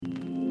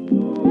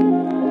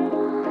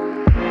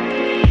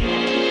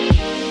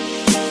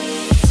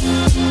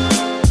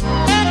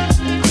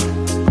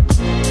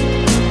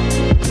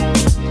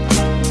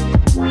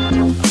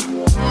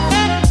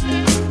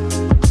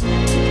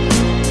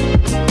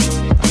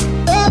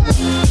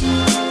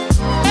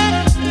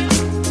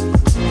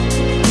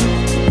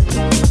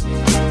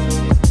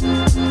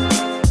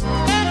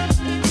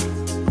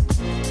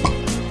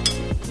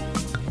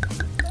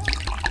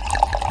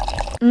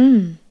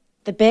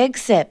The Big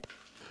Sip.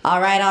 All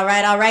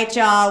right,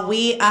 y'all.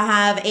 We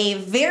have a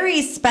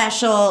very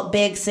special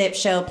Big Sip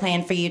show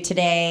planned for you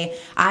today.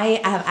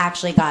 I have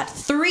actually got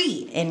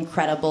 3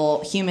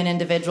 incredible human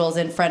individuals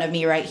in front of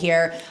me right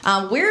here.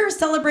 We're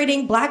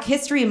celebrating Black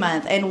History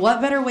Month, and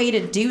what better way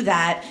to do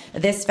that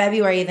this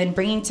February than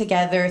bringing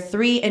together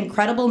 3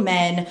 incredible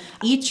men,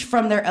 each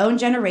from their own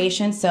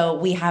generation. So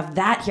we have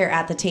that here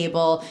at the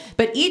table,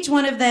 but each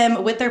one of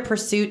them with their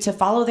pursuit to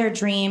follow their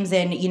dreams.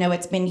 And, you know,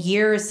 it's been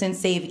years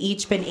since they've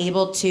each been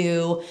able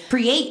to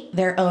create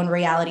their own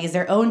realities,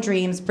 their own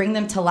dreams, bring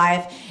them to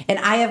life. And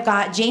I have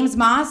got James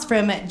Moss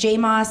from J.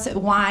 Moss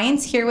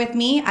Wines here with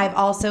me. I've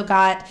also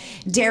got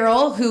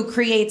Daryl, who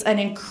creates an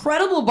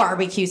incredible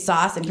barbecue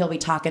sauce, and he'll be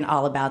talking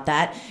all about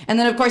that. And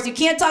then, of course, you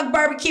can't talk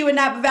barbecue in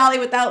Napa Valley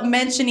without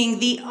mentioning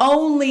the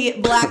only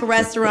Black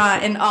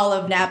restaurant in all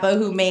of Napa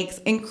who makes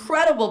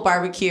incredible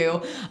barbecue.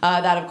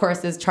 That, of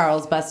course, is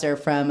Charles Buster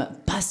from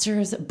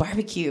Buster's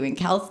Barbecue in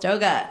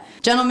Calistoga.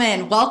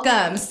 Gentlemen,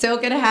 welcome. So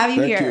good to have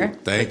you here.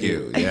 Thank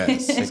you.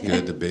 Yes, it's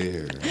good to be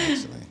here,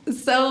 actually.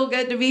 So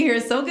good to be here.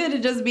 So good to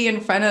just be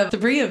in front of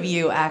 3 of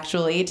you,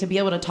 actually, to be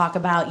able to talk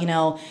about, you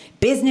know,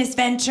 business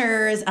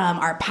ventures,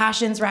 our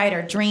passions, right,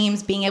 our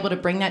dreams, being able to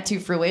bring that to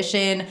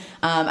fruition.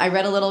 I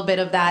read a little bit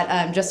of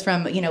that just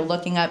from, you know,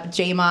 looking up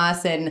J.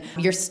 Moss and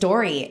your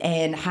story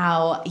and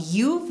how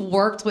you've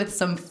worked with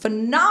some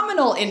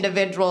phenomenal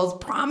individuals,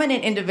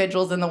 prominent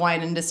individuals in the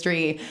wine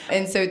industry.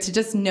 And so to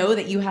just know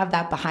that you have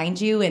that behind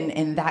you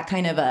and that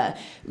kind of a,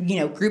 you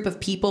know, group of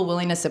people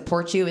willing to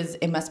support you,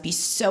 it must be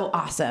so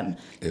awesome.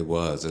 It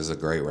was. It's a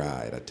great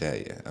ride, I tell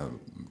you. I'm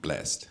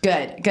blessed.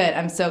 Good.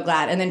 I'm so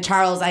glad. And then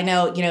Charles, I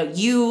know, you know,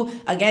 you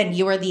are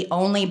the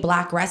only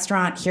Black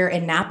restaurant here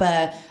in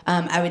Napa.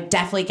 I would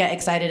definitely get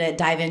excited to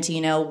dive into,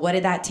 you know, what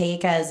did that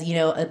take as, you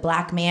know, a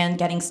Black man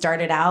getting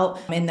started out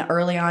in the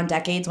early on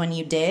decades when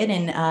you did,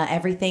 and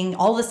everything,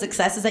 all the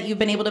successes that you've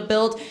been able to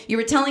build. You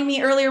were telling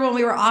me earlier when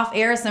we were off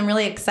air, some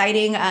really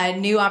exciting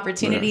new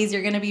opportunities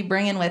you're going to be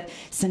bringing with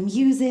some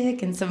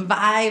music and some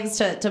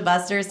vibes to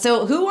Buster's.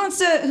 So who wants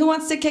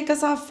to kick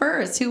us off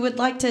first? Who would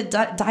like to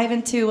dive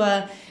into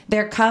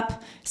their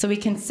cup so we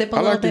can sip a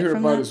little bit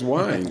from that? I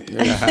like to hear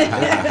about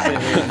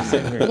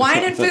his wine.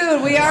 Wine and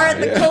food. We are at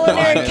the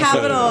culinary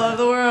capital of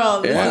the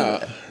world.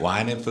 Yeah.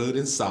 Wine and food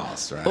and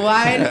sauce, right?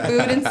 Wine,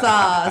 food, and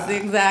sauce.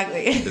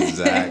 Exactly.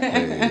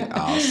 Exactly.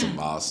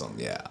 Awesome.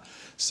 Yeah.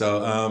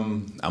 So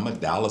I'm a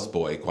Dallas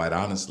boy, quite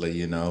honestly,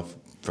 you know,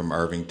 from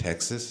Irving,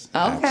 Texas.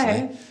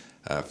 Okay.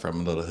 Actually,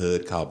 from a little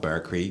hood called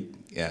Bear Creek.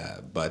 Yeah.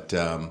 But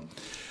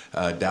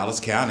Dallas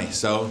County.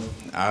 So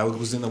I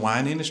was in the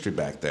wine industry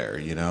back there,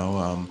 you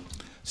know.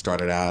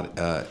 Started out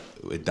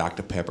with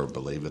Dr. Pepper,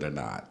 believe it or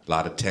not. A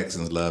lot of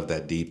Texans love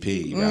that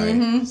DP, right?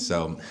 Mm-hmm.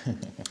 So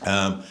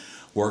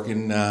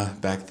working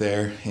back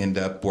there,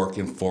 ended up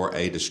working for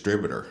a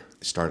distributor.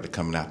 Started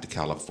coming out to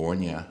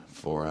California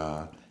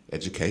for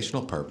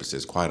educational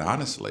purposes, quite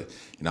honestly.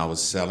 You know, I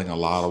was selling a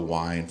lot of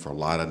wine for a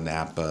lot of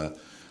Napa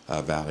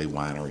Valley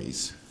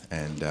wineries.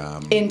 And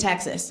in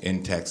Texas?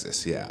 In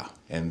Texas, yeah.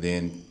 And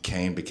then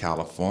came to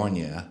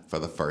California for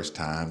the first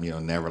time. You know,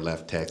 never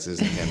left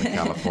Texas and came to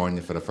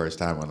California for the first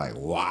time. We're like,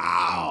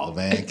 wow,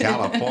 man,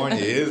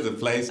 California is the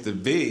place to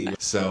be.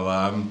 So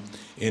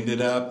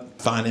ended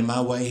up finding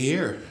my way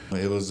here.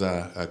 It was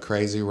a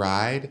crazy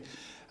ride.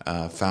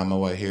 Found my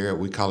way here.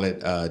 We call it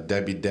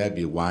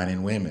WW, Wine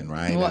and Women,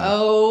 right?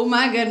 Oh,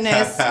 my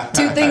goodness.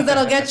 2 things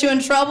that'll get you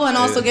in trouble and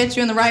also get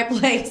you in the right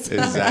place.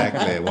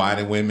 Exactly. Wine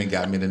and Women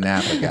got me to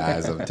Napa,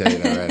 guys. I'll tell you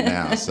that right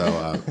now.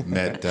 So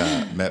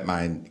met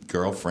my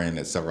girlfriend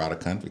at Silverado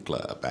Country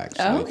Club,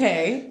 actually.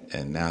 Okay.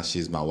 And now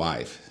she's my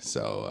wife.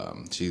 So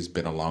she's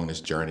been along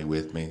this journey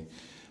with me,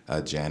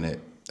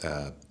 Janet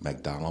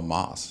McDonald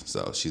Moss.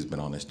 So she's been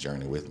on this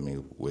journey with me,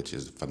 which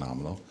is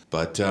phenomenal.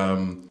 But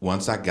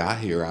once I got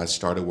here, I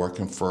started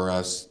working for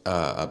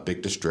a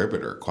big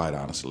distributor, quite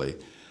honestly,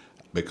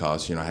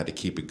 because, you know, I had to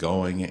keep it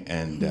going.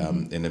 And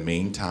in the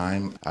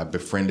meantime, I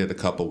befriended a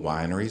couple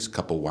wineries, a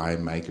couple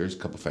winemakers, a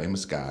couple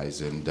famous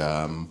guys, and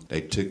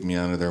they took me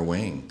under their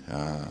wing.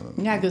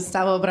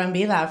 Gustavo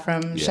Brambilla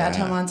from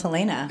Chateau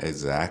Montelena.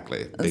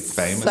 Exactly. Big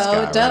famous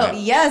so guy, dope. right?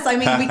 Yes, I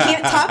mean, we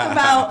can't talk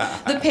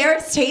about the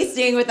Paris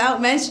tasting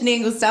without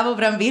mentioning Gustavo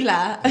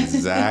Brambilla.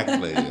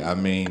 Exactly. I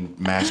mean,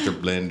 master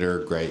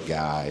blender, great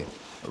guy.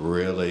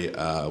 Really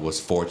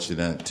was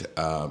fortunate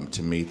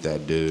to meet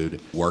that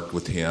dude, worked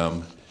with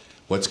him.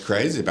 What's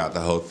crazy about the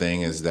whole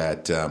thing is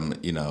that,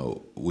 you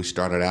know, we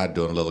started out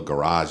doing a little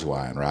garage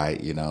wine, right?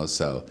 You know,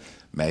 so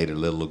made a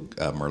little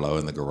Merlot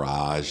in the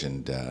garage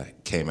and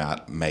came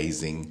out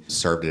amazing.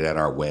 Served it at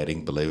our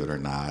wedding, believe it or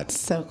not.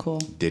 So cool.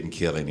 Didn't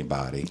kill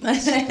anybody.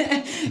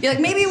 You're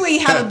like, maybe we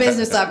have a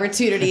business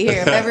opportunity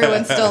here if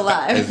everyone's still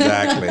alive.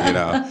 Exactly. You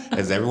know,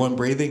 is everyone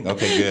breathing?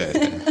 Okay,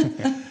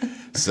 good.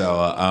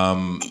 So,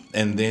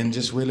 and then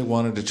just really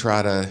wanted to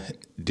try to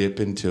dip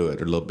into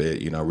it a little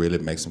bit, really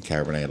make some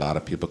Cabernet. A lot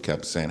of people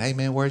kept saying, hey,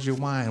 man, where's your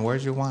wine?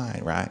 Where's your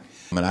wine, right?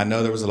 I mean, I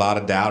know there was a lot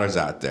of doubters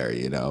out there,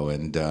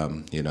 and,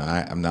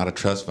 I'm not a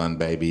trust fund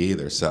baby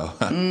either. So,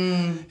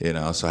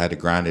 so I had to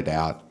grind it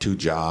out, 2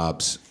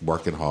 jobs,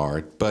 working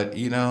hard. But,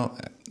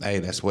 hey,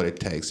 that's what it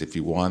takes. If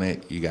you want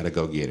it, you got to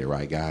go get it,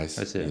 right, guys?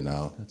 That's it.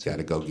 Got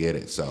to go get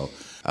it. So,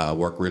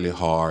 work really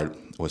hard.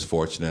 Was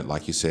fortunate,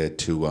 like you said,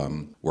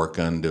 to work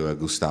under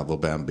Gustavo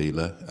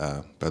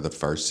Bambila for the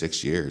first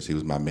 6 years. He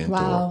was my mentor.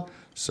 Wow.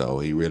 So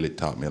he really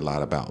taught me a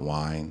lot about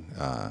wine,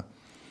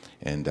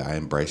 and I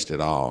embraced it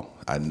all.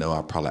 I know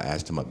I probably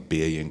asked him 1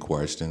 billion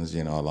questions,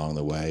 along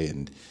the way,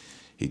 and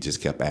he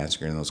just kept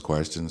answering those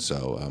questions. So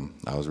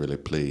I was really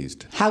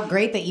pleased. How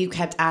great that you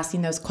kept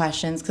asking those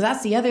questions, because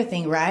that's the other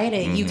thing, right?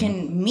 You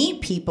can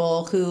meet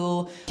people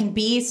who can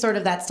be sort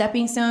of that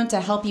stepping stone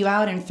to help you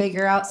out and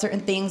figure out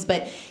certain things.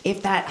 But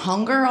if that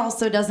hunger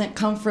also doesn't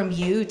come from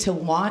you to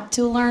want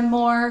to learn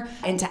more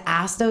and to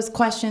ask those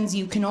questions,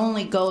 you can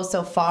only go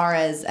so far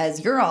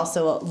as you're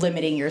also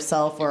limiting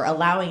yourself or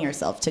allowing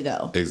yourself to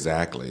go.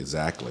 Exactly.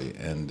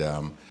 And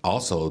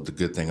also the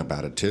good thing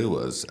about it too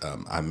was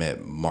I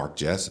met Mark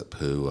Jessup,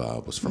 who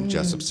was from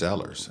Jessup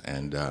Cellars,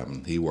 and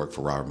he worked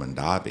for Robert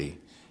Mondavi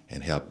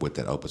and helped with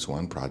that Opus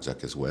One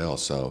project as well.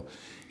 So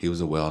he was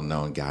a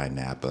well-known guy in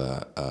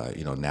Napa,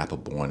 Napa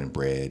born and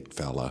bred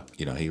fella.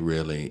 He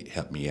really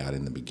helped me out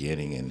in the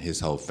beginning, and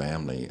his whole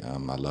family.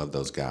 I love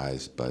those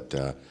guys, but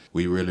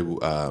we really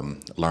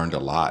learned a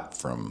lot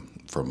from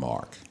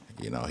Mark.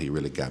 He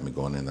really got me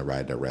going in the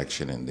right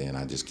direction, and then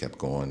I just kept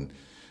going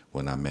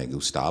when I met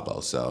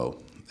Gustavo.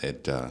 So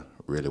it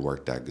really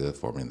worked out good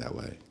for me that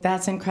way.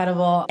 That's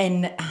incredible.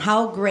 And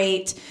how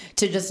great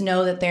to just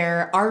know that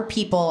there are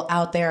people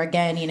out there,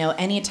 again,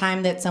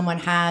 anytime that someone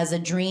has a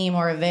dream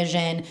or a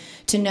vision,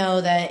 to know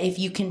that if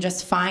you can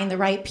just find the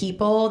right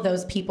people,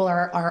 those people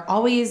are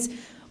always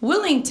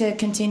willing to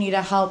continue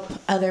to help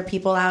other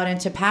people out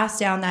and to pass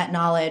down that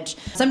knowledge.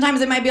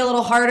 Sometimes it might be a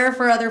little harder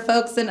for other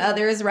folks than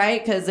others,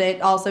 right? Because it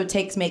also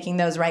takes making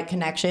those right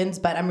connections.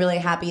 But I'm really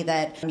happy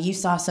that you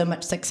saw so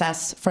much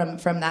success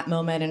from that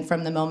moment and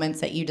from the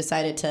moments that you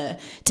decided to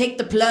take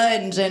the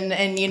plunge and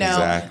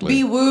Exactly.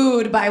 be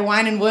wooed by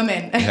wine and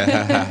women.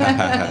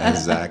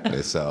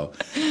 Exactly. So,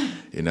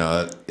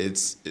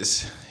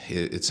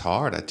 it's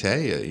hard, I tell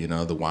you.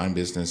 The wine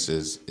business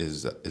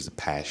is a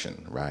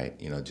passion, right?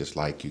 Just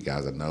like you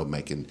guys, I know,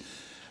 making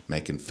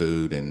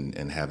food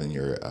and having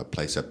your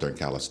place up there in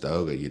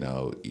Calistoga. You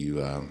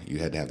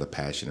had to have the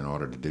passion in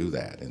order to do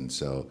that, and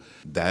so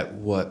that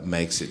what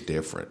makes it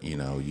different.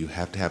 You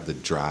have to have the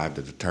drive,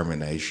 the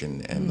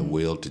determination, and the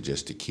will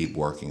to keep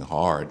working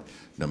hard,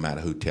 no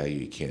matter who tell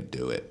you can't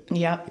do it.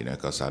 Yep.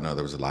 Because I know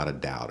there was a lot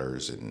of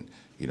doubters and.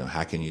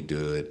 How can you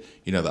do it?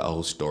 The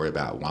old story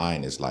about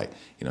wine is like,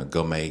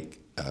 go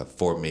make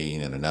 $4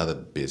 million in another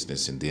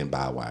business and then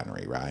buy a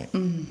winery, right?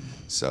 Mm.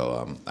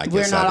 So I guess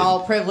we're not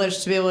all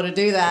privileged to be able to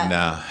do that.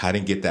 No, I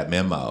didn't get that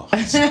memo.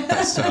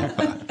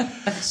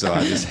 So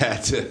I just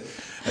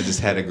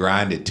had to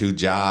grind it 2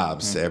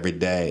 jobs every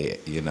day,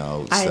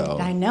 So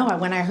I know.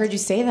 When I heard you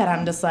say that,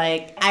 I'm just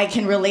like, I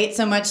can relate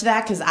so much to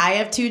that because I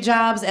have 2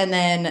 jobs. And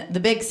then the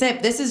Big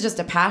Sip, this is just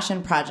a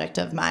passion project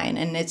of mine.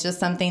 And it's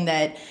just something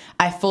that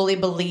I fully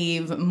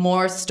believe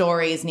more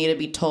stories need to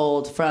be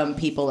told from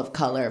people of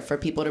color for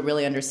people to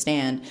really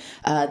understand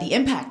the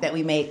impact that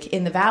we make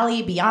in the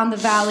Valley, beyond the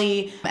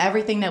Valley,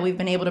 everything that we've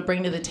been able to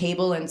bring to the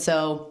table. And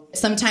so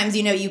sometimes,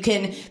 you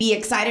can be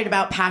excited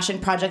about passion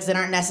projects that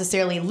aren't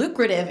necessarily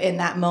lucrative in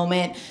that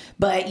moment,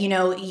 but,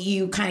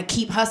 you kind of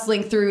keep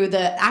hustling through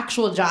the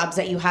actual jobs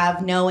that you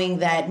have, knowing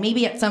that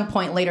maybe at some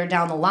point later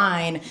down the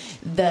line,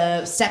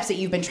 the steps that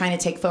you've been trying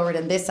to take forward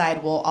on this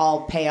side will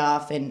all pay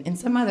off in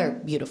some other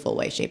beautiful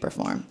way, shape, or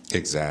form.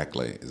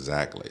 Exactly.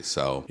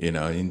 So,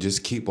 and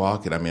just keep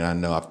walking. I mean, I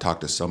know I've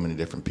talked to so many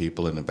different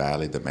people in the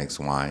Valley that makes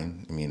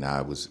wine. I mean,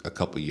 I was a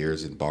couple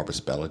years in Barbara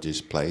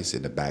Spellage's place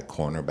in the back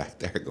corner back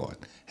there going,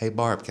 hey,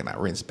 Barb, can I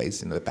rent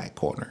space in the back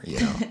corner?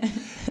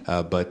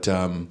 But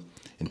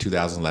in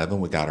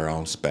 2011, we got our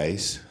own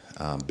space,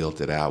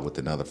 built it out with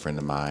another friend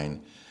of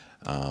mine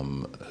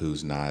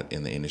who's not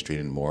in the industry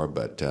anymore,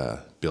 but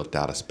built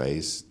out a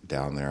space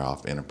down there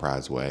off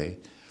Enterprise Way.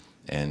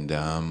 And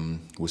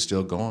we're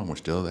still going. We're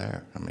still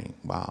there. I mean,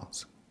 wow.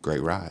 It's a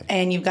great ride.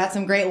 And you've got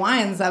some great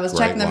wines. I was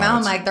checking them out.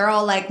 I'm like, they're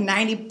all like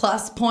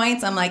 90+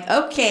 points. I'm like,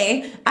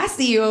 okay, I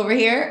see you over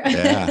here.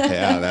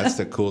 Yeah. That's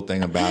the cool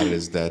thing about it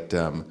is that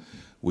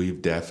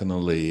we've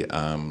definitely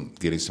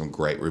getting some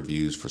great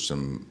reviews for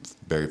some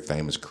very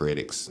famous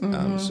critics.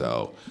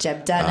 So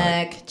Jeb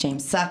Dunnock,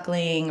 James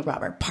Suckling,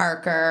 Robert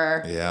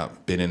Parker. Yeah,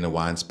 been in the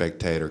Wine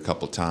Spectator a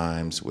couple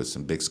times with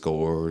some big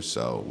scores.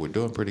 So we're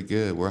doing pretty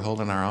good. We're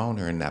holding our own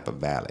here in Napa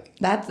Valley.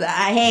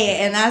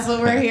 And that's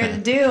what we're here to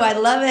do. I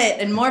love it.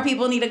 And more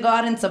people need to go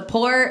out and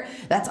support.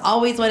 That's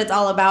always what it's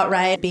all about,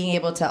 right? Being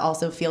able to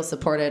also feel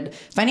supported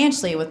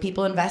financially with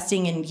people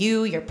investing in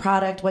you, your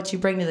product, what you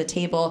bring to the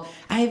table.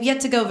 I have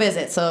yet to go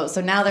visit. So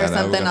now there's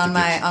something on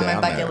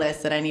my bucket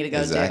list that I need to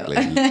go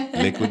do.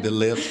 Liquid the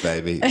lips,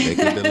 baby.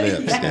 Liquid the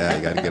lips. Yeah,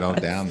 you got to get on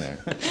down there.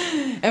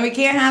 And we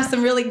can't have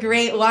some really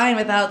great wine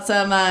without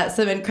some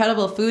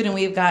incredible food. And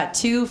we've got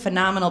two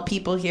phenomenal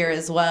people here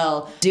as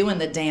well doing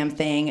the damn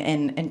thing.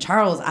 And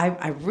Charles,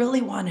 I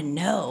really want to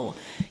know,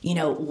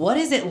 what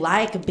is it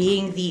like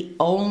being the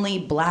only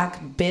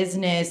Black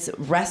business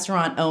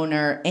restaurant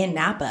owner in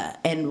Napa?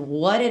 And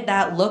what did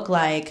that look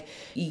like,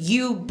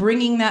 you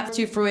bringing that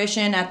to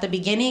fruition at the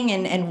beginning?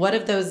 And what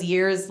have those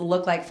years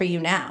look like for you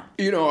now?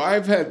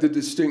 I've had the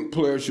distinct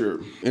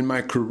pleasure in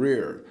my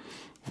career,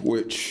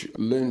 which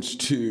lends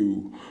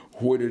to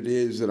what it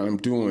is that I'm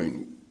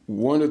doing.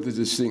 One of the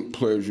distinct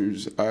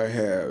pleasures I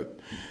had,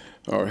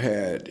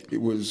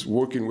 it was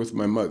working with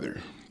my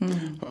mother.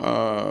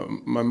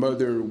 My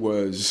mother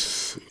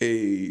was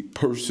a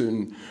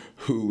person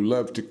who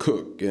loved to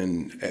cook,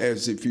 and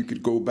as if you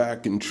could go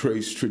back and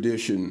trace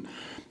tradition,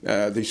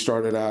 they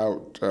started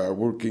out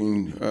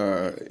working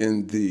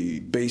in the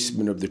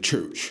basement of the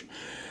church.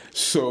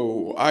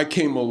 So I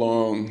came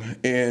along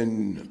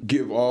and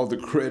give all the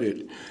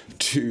credit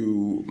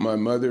to my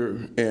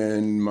mother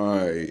and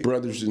my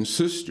brothers and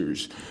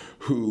sisters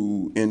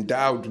who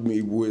endowed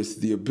me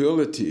with the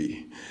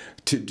ability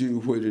to do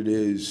what it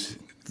is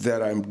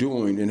that I'm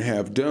doing and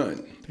have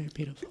done. Very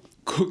beautiful.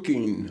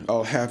 Cooking,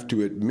 I'll have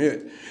to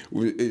admit,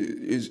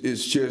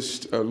 is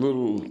just a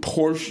little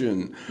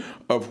portion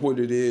of what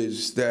it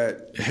is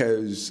that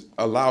has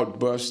allowed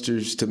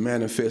Buster's to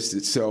manifest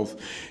itself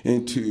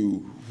into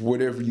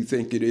whatever you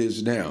think it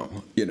is now.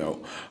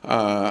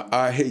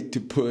 I hate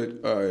to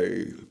put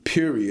a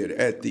period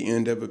at the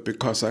end of it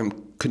because I'm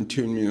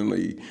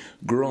continually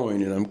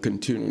growing and I'm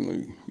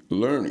continually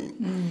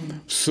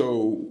learning.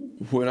 So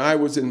when I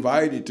was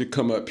invited to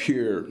come up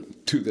here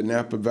to the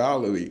Napa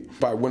Valley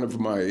by one of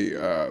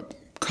my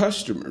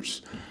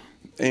customers,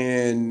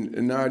 and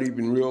not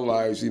even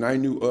realizing, I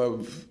knew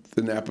of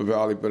the Napa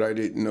Valley, but I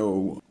didn't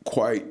know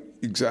quite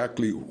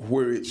exactly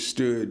where it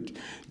stood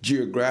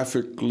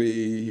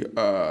geographically,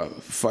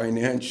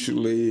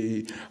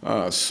 financially,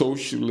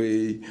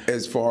 socially,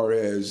 as far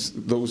as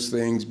those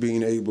things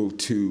being able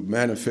to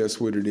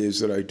manifest what it is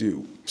that I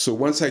do. So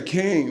once I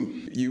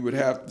came, you would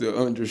have to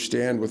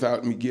understand,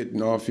 without me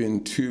getting off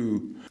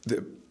into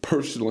the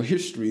personal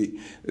history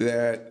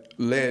that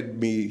led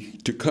me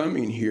to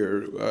coming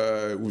here,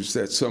 was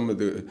that some of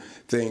the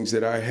things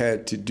that I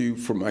had to do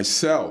for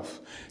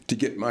myself to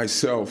get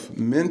myself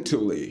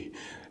mentally,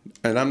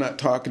 and I'm not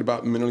talking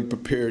about mentally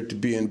prepared to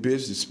be in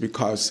business,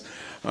 because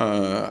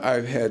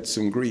I've had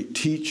some great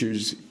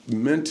teachers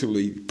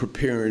mentally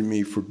preparing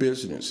me for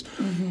business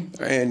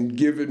and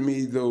giving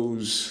me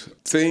those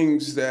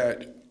things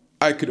that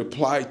I could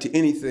apply to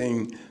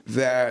anything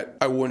that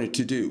I wanted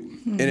to do.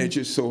 And it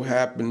just so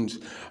happens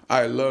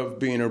I love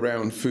being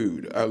around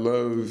food. I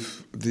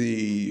love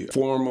the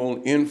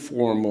formal,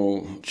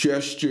 informal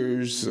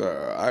gestures.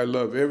 I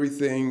love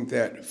everything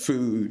that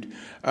food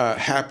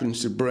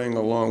happens to bring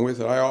along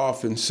with it. I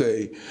often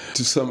say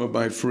to some of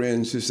my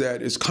friends is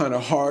that it's kind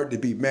of hard to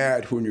be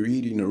mad when you're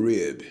eating a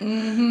rib.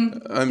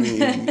 I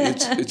mean,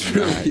 it's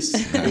really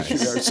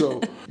nice.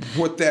 So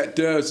what that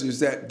does is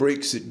that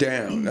breaks it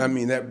down. I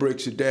mean, that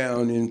breaks it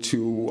down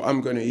into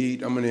I'm going to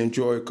eat, I'm going to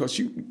enjoy, because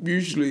you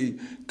usually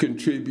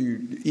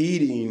contribute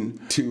eating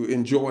to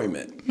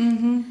enjoyment.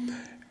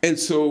 And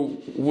so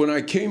when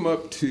I came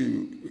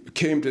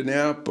to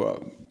Napa,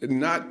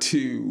 not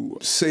to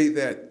say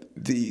that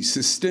the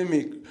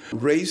systemic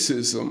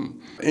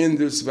racism in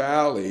this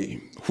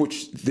valley,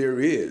 which there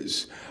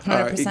is,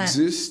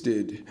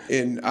 existed,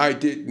 and I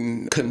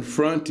didn't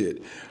confront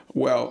it,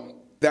 well,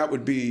 that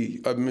would be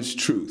a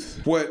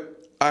mistruth.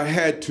 What I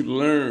had to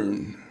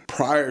learn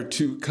prior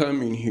to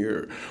coming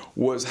here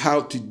was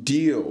how to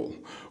deal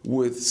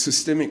with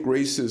systemic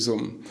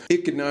racism,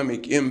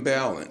 economic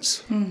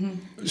imbalance.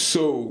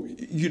 So,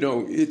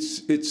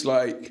 it's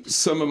like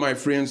some of my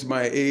friends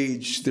my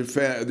age,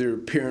 their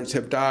parents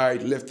have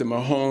died, left them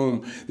a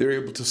home. They're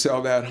able to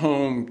sell that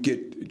home,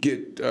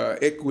 get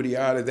equity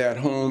out of that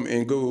home,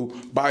 and go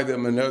buy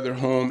them another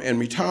home and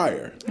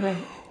retire. Right.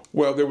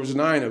 Well, there was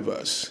 9 of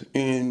us,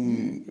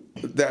 and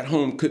that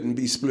home couldn't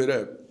be split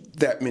up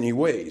that many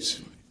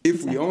ways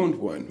if we owned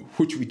one,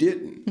 which we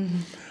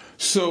didn't.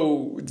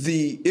 So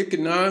the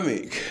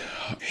economic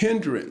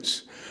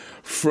hindrance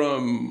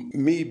from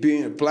me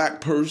being a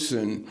Black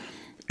person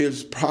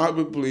is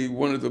probably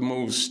one of the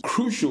most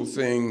crucial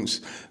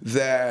things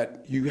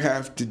that you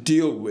have to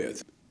deal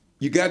with.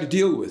 You got to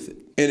deal with it,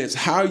 and it's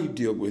how you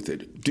deal with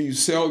it. Do you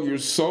sell your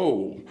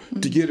soul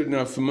to get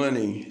enough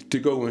money to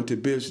go into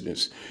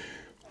business?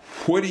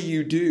 What do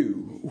you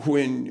do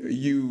when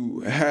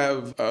you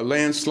have a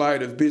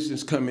landslide of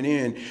business coming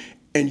in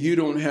and you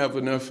don't have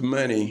enough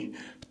money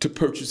to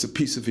purchase a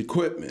piece of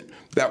equipment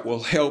that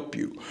will help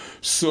you?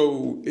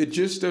 So it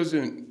just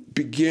doesn't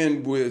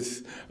begin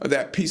with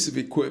that piece of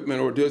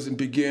equipment, or doesn't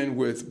begin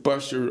with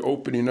Buster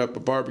opening up a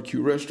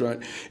barbecue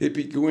restaurant. It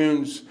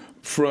begins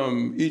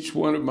from each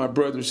one of my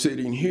brothers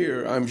sitting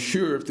here, I'm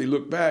sure if they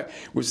look back,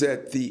 was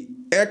that the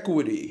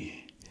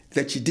equity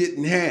that you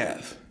didn't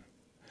have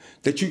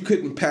that you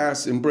couldn't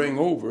pass and bring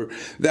over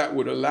that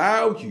would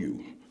allow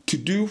you to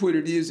do what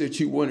it is that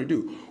you want to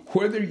do.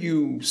 Whether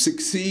you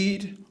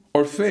succeed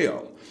or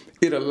fail,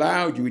 it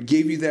allowed you, it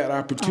gave you that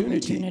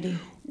opportunity.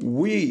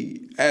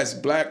 We, as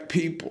Black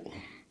people,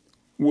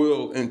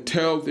 will,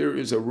 until there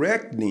is a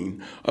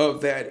reckoning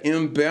of that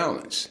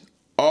imbalance,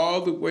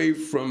 all the way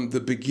from the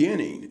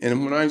beginning.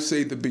 And when I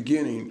say the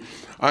beginning,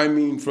 I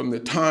mean from the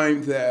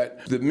time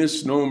that the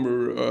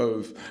misnomer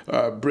of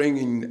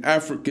bringing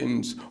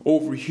Africans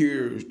over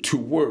here to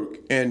work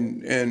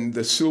and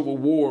the Civil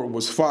War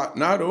was fought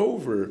not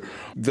over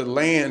the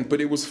land,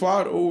 but it was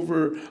fought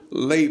over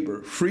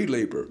labor, free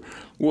labor.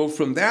 Well,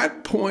 from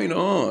that point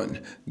on,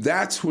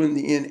 that's when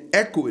the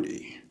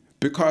inequity,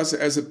 because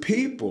as a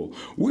people,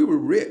 we were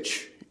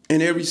rich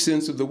in every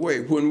sense of the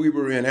way when we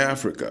were in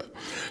Africa.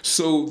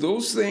 So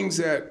those things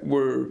that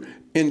were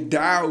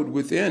endowed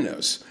within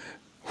us,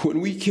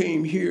 when we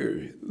came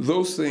here,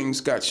 those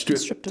things got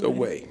stripped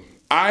away.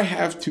 I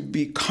have to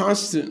be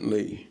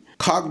constantly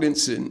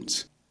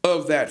cognizant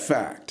of that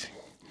fact.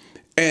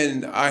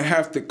 And I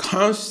have to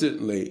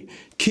constantly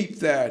keep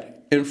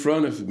that in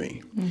front of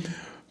me. Mm-hmm.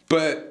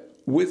 But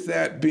with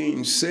that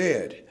being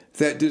said,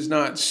 that does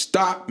not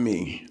stop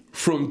me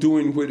from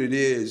doing what it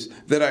is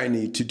that I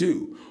need to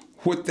do.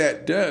 What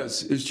that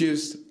does is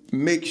just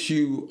makes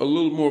you a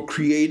little more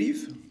creative.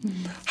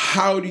 Mm-hmm.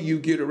 How do you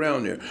get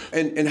around there?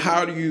 And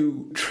how do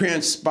you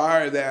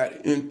transpire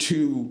that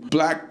into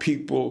Black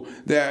people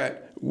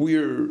that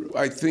we're,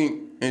 I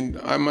think, and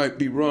I might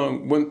be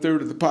wrong,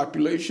 1/3 of the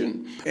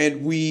population,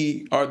 and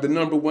we are the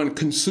number one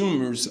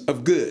consumers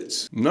of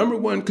goods. Number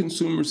one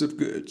consumers of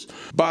goods.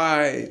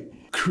 By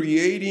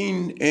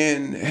creating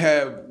and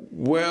have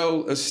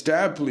well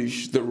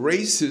established the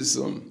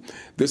racism,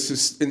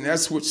 and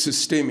that's what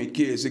systemic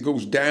is. It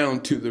goes down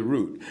to the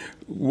root.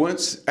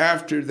 Once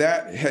after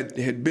that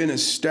had been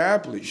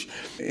established,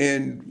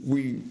 and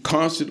we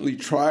constantly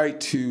try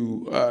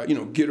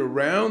to get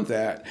around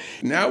that,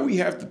 now we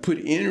have to put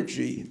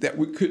energy that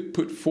we could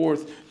put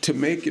forth to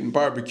making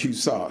barbecue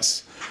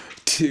sauce,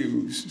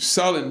 to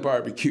selling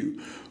barbecue.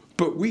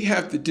 But we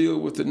have to deal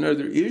with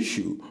another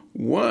issue.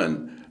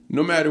 One,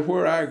 no matter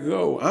where I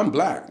go, I'm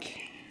Black.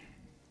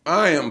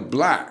 I am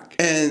Black.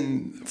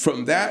 And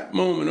from that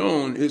moment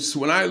on, it's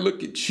when I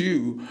look at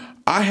you,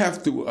 I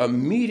have to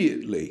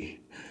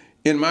immediately,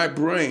 in my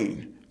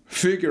brain,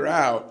 figure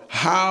out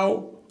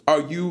how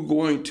are you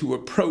going to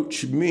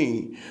approach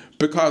me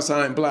because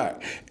I'm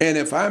Black. And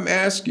if I'm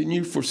asking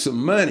you for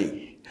some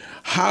money,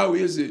 how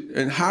is it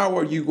and how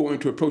are you going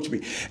to approach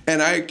me?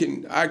 And I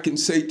can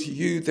say to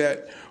you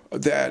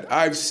that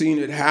I've seen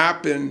it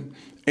happen.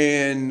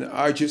 And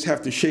I just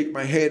have to shake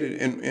my head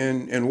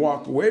and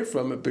walk away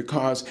from it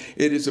because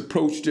it is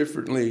approached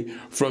differently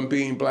from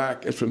being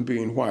Black and from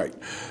being white.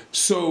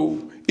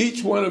 So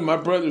each one of my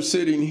brothers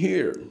sitting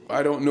here,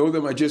 I don't know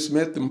them, I just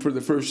met them for the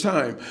first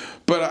time.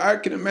 But I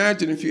can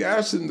imagine if you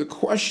ask them the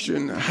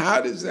question, how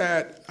does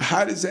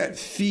that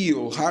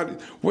feel?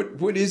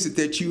 What is it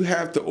that you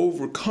have to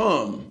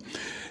overcome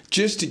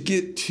just to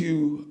get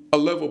to a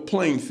level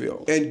playing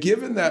field? And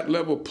given that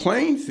level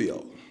playing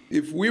field,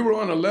 if we were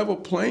on a level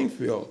playing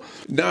field,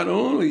 not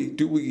only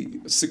do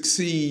we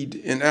succeed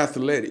in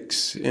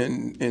athletics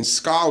and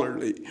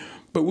scholarly,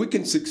 but we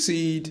can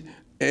succeed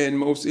in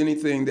most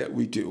anything that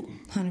we do.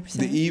 100%.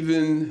 The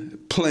even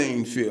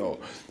playing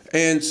field.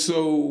 And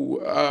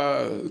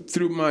so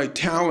through my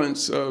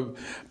talents of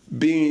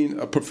being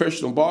a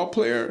professional ball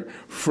player,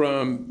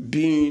 from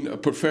being a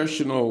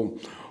professional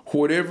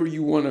whatever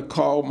you want to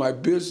call my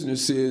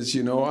business is,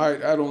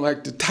 I don't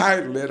like to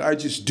title it, I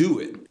just do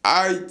it.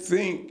 I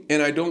think,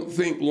 and I don't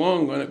think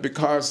long on it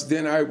because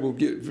then I will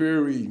get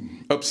very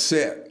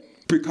upset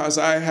because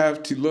I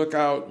have to look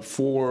out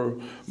for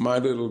my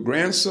little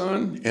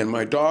grandson and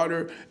my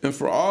daughter and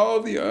for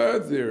all the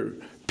other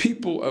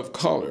people of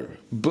color,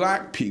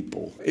 Black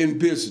people in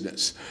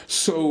business.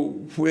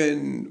 So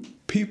when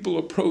people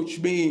approach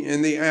me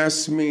and they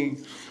ask me,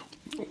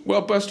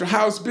 well, Buster,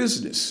 how's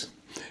business?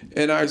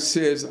 And I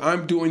says,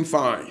 I'm doing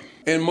fine.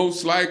 And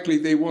most likely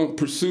they won't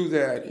pursue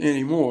that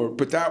anymore,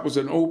 but that was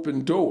an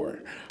open door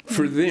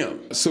for them.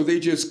 So they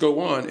just go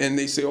on and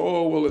they say,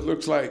 oh, well, it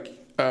looks like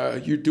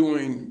you're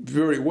doing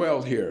very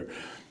well here.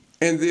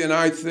 And then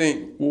I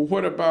think, well,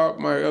 what about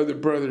my other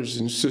brothers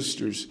and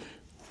sisters?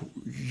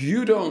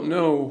 You don't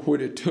know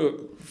what it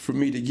took for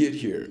me to get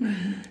here.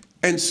 Mm-hmm.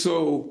 And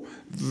so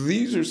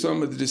these are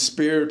some of the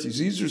disparities.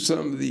 These are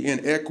some of the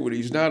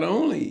inequities, not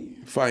only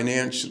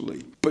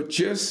financially, but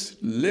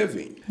just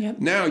living. Yep.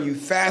 Now you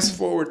fast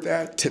forward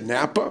that to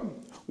Napa,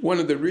 one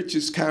of the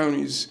richest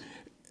counties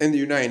in the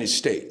United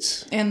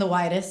States. And the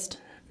whitest.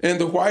 And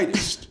the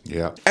whitest.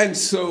 Yeah. And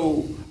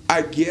so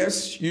I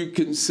guess you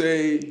can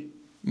say,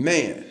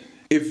 man,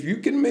 if you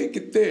can make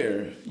it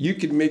there, you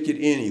can make it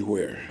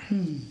anywhere.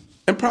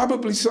 And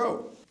probably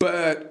so.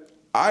 But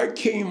I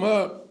came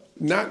up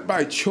not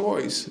by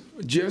choice,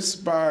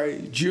 just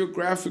by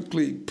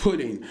geographically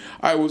putting.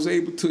 I was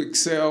able to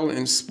excel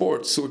in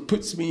sports, so it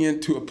puts me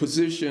into a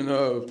position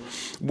of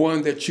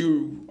one that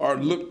you are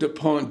looked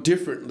upon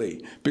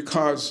differently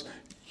because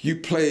you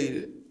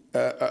played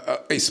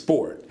a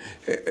sport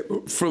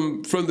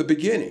from the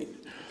beginning.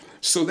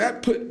 So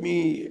that put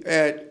me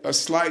at a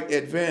slight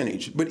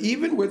advantage. But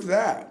even with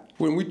that,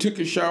 when we took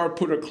a shower,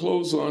 put our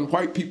clothes on,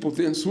 white people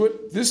then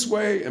went this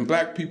way and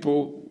black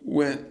people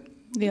went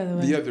the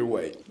other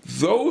way.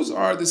 Those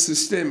are the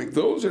systemic.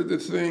 Those are the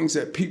things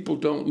that people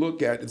don't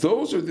look at.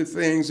 Those are the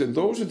things and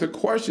those are the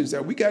questions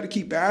that we got to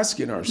keep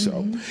asking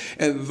ourselves.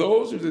 Mm-hmm. And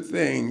those are the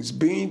things,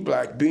 being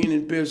black, being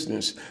in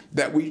business,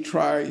 that we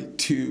try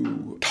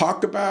to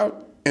talk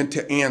about and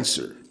to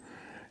answer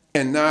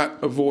and not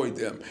avoid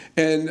them.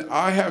 And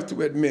I have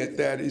to admit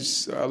that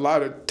is a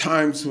lot of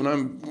times when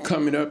I'm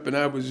coming up and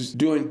I was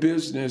doing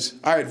business,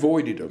 I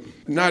avoided them.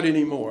 Not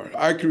anymore.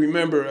 I can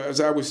remember as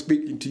I was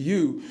speaking to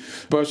you,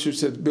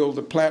 Buster's has built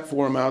a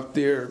platform out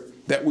there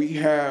that we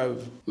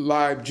have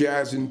live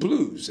jazz and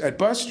blues at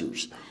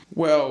Buster's.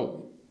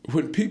 Well,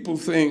 when people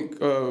think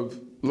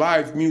of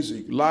live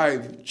music,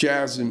 live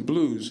jazz and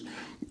blues,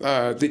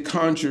 they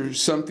conjure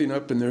something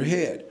up in their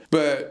head.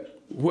 But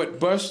what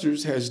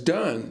Buster's has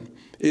done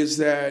is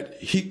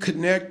that he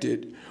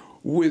connected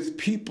with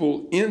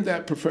people in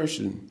that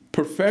profession,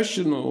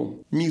 professional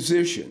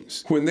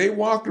musicians. When they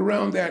walk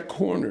around that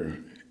corner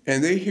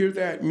and they hear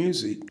that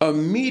music,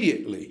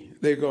 immediately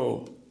they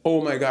go,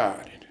 oh my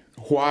God.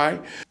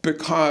 Why?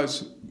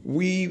 Because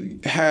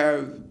we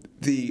have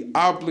the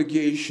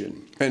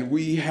obligation and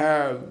we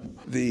have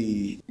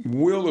the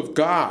will of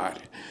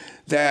God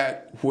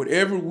that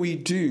whatever we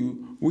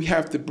do, we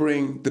have to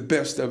bring the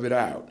best of it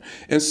out.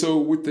 And so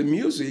with the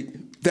music,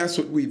 that's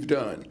what we've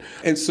done.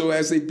 And so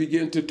as they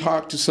begin to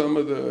talk to some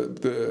of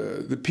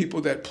the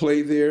people that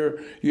play there,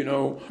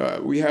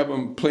 we have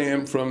them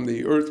playing from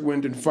the Earth,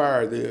 Wind, and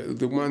Fire.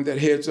 The one that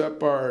heads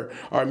up our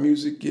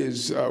music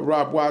is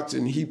Rob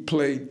Watson. He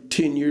played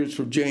 10 years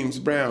for James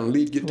Brown,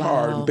 lead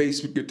guitar and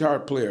bass guitar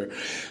player.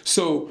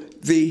 So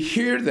they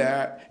hear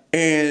that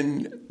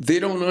and they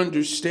don't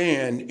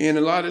understand. And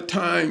a lot of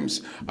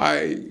times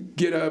I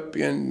get up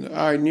and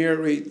I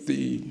narrate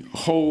the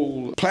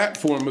whole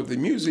platform of the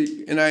music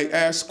and I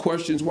ask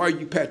questions. Why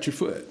you pat your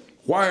foot?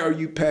 Why are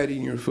you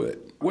patting your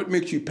foot? What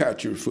makes you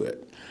pat your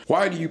foot?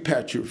 Why do you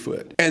pat your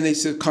foot? And they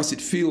said, because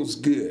it feels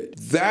good.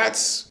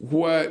 That's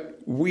what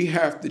we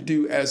have to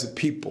do as a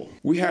people.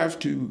 We have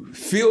to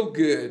feel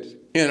good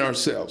in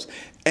ourselves.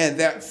 And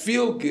that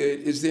feel good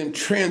is then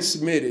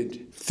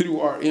transmitted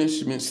through our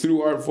instruments,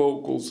 through our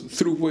vocals,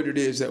 through what it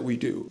is that we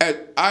do.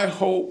 I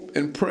hope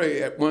and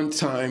pray at one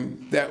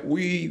time that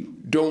we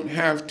don't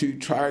have to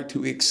try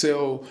to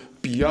excel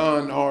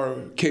beyond our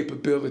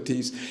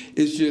capabilities.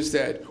 It's just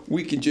that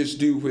we can just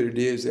do what it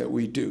is that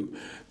we do.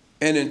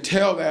 And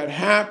until that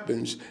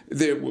happens,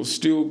 there will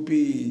still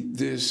be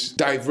this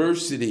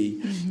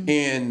diversity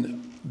in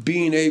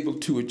being able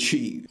to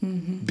achieve,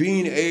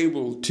 being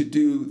able to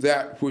do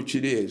that which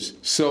it is,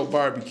 sell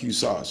barbecue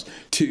sauce,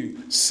 to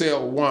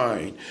sell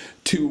wine,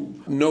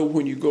 to know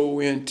when you go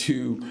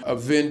into a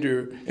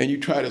vendor and you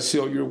try to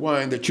sell your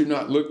wine that you're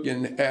not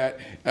looking at,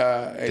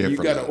 and you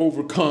got to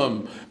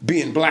overcome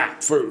being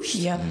black first.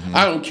 Yep.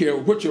 I don't care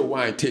what your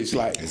wine tastes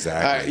like.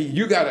 Exactly.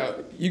 You're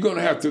going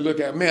to have to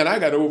look at, man, I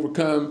got to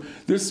overcome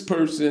this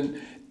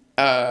person.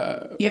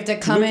 You have to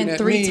come in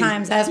 3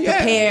 times as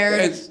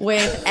prepared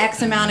with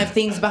X amount of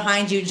things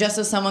behind you just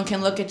so someone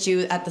can look at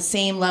you at the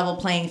same level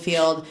playing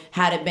field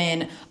had it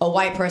been a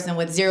white person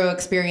with 0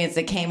 experience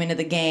that came into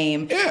the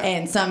game. Yeah.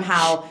 And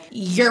somehow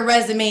your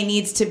resume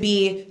needs to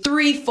be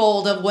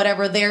 3-fold of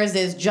whatever theirs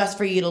is just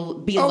for you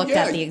to be looked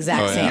at the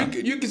exact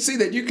same. You can see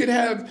that. You could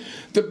have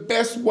the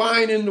best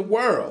wine in the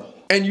world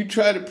and you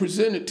try to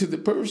present it to the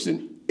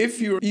person. If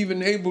you're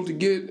even able to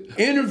get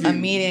interviewed, a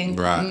meeting,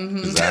 right?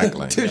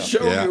 Exactly. to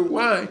show your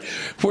wine,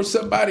 for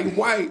somebody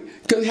white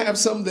could have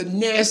some of the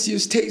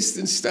nastiest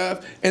tasting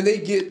stuff, and they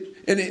get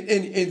and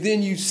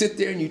then you sit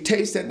there and you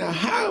taste that. Now,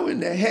 how in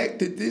the heck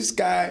did this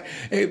guy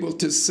able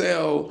to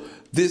sell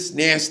this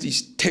nasty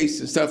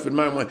tasting stuff in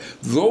my wine?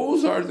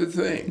 Those are the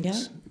things.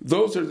 Yeah.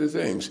 Those are the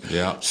things.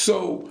 Yeah.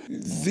 So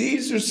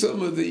these are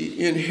some of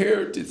the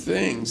inherited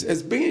things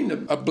as being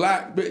a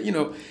black,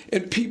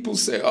 and people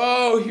say,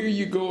 oh, here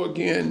you go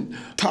again,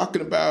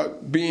 talking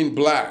about being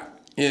black.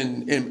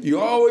 And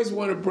you always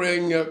want to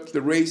bring up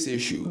the race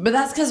issue. But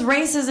that's because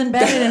race is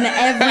embedded in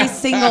every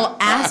single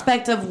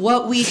aspect of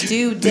what we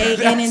do day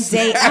in and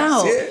day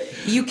out.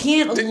 You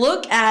can't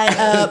look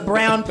at a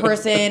brown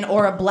person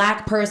or a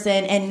black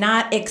person and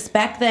not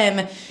expect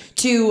them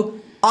to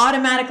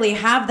automatically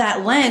have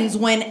that lens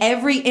when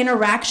every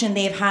interaction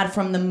they've had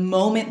from the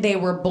moment they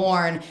were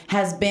born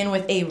has been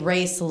with a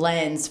race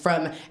lens,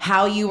 from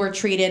how you were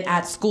treated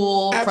at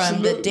school,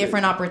 from the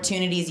different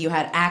opportunities you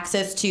had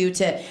access to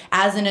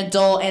as an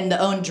adult and the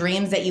own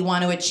dreams that you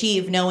want to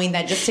achieve, knowing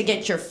that just to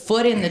get your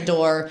foot in the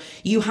door,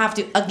 you have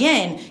to,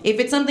 again, if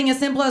it's something as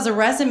simple as a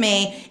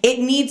resume, it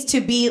needs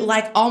to be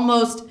like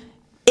almost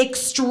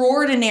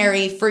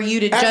extraordinary for you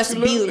to just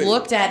be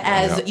looked at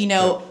as,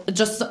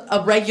 just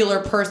a regular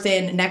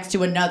person next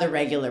to another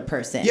regular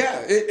person. Yeah,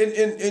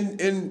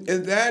 and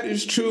that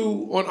is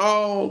true on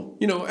all,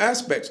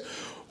 aspects.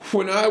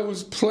 when I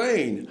was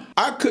playing,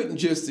 I couldn't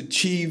just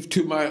achieve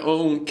to my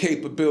own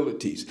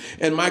capabilities.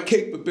 And my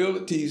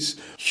capabilities,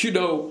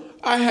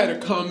 I had a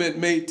comment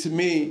made to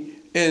me,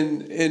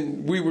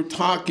 and we were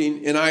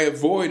talking, and I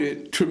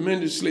avoided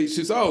tremendously. He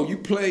says, "Oh, you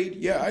played?"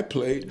 "Yeah, I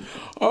played."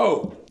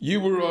 "Oh, you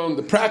were on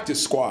the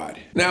practice squad."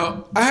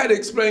 Now, I had to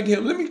explain to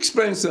him, let me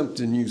explain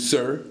something to you,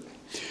 sir.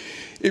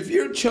 If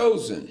you're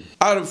chosen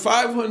out of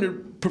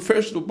 500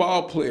 professional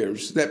ball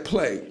players that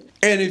play,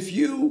 and if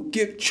you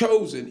get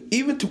chosen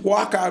even to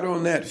walk out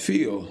on that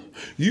field,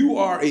 you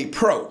are a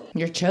pro.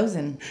 You're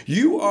chosen.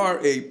 You are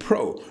a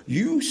pro.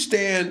 You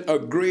stand a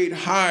grade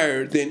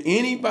higher than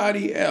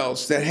anybody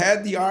else that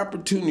had the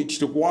opportunity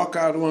to walk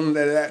out on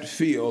that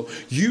field.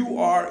 You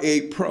are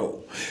a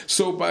pro.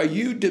 So by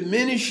you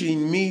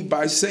diminishing me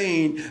by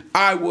saying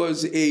I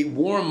was a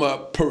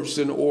warm-up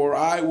person or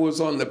I was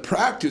on the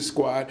practice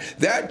squad,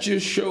 that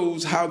just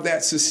shows how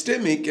that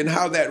systemic and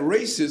how that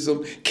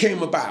racism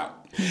came about.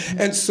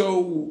 And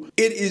so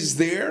it is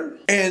there,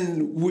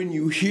 and when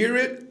you hear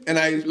it,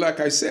 and like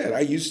I said,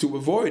 I used to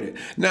avoid it.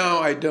 Now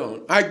I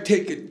don't. I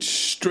take it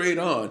straight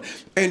on.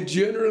 And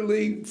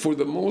generally, for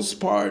the most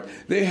part,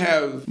 they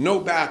have no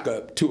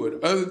backup to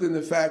it other than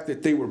the fact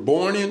that they were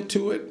born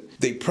into it,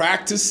 they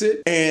practice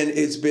it, and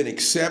it's been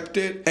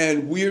accepted,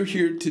 and we're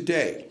here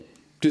today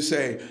to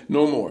say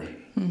no more,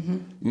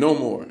 no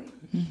more,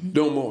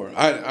 no more.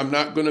 I'm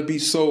not going to be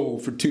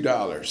sold for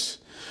 $2.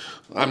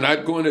 I'm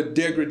not going to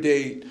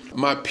degrade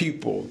my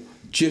people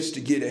just to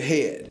get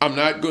ahead. I'm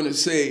not going to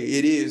say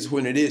it is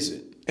when it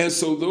isn't. And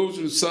so those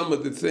are some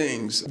of the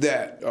things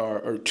that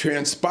are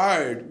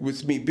transpired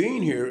with me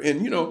being here.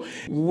 And,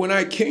 when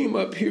I came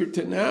up here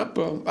to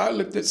Napa, I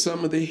looked at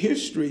some of the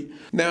history.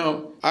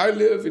 Now, I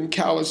live in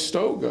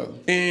Calistoga,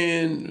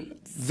 and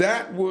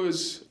that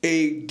was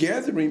a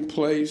gathering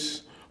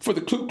place for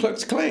the Ku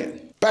Klux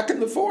Klan back in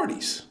the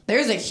 40s.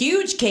 There's a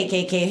huge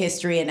KKK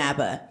history in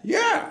Napa.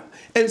 Yeah.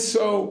 And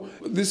so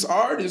this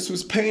artist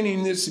was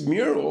painting this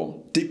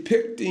mural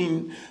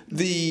depicting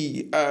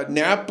the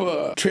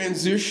Napa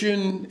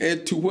transition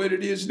to what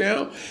it is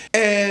now.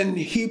 And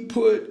he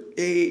put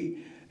a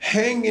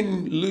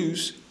hanging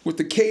loose with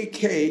the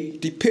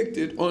KK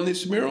depicted on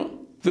this mural.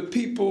 The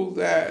people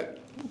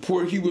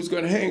where he was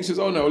going to hang says,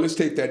 "Oh, no, let's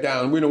take that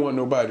down. We don't want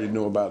nobody to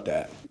know about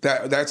that."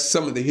 That's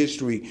some of the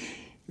history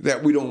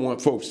that we don't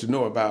want folks to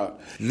know about.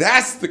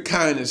 That's the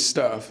kind of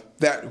stuff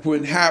that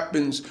when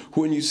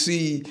you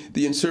see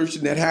the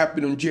insurrection that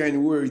happened on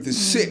January the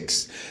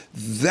 6th,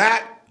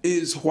 that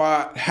is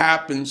what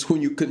happens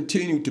when you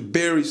continue to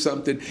bury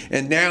something,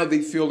 and now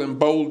they feel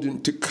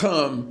emboldened to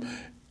come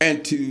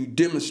and to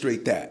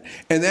demonstrate that.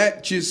 And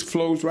that just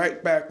flows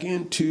right back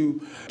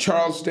into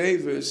Charles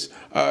Davis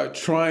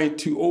trying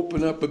to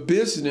open up a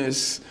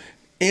business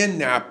in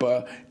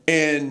Napa.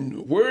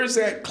 And where's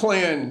that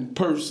Klan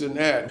person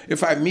at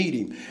if I meet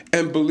him?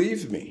 And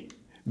believe me,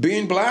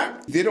 being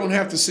black, they don't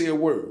have to say a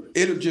word.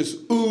 It'll just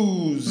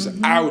ooze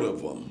out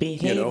of them.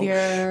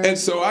 Behavior. And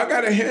so I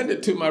got to hand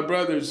it to my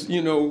brothers,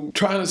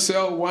 trying to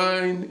sell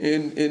wine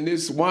in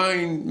this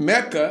wine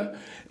mecca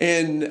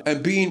and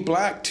being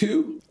black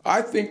too.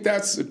 I think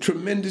that's a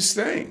tremendous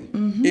thing.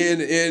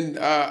 And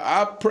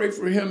I pray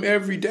for him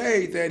every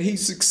day that he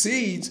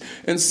succeeds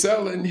in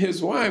selling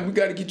his wine. We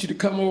got to get you to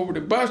come over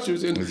to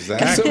Buster's and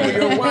get some of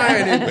your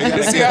wine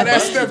and see how that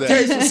stuff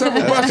tastes with some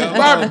of Buster's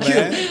barbecue.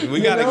 Man.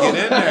 We got to get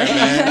in there, man.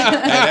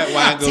 And that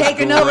wine goes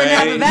taking over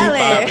Napa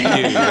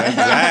Valley.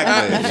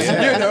 Exactly.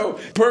 Yeah.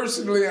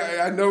 Personally,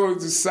 I know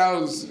this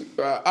sounds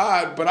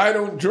odd, but I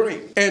don't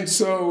drink. And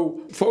so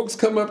folks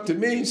come up to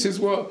me and says,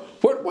 "Well,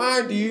 what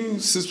wine do you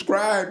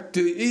subscribe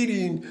to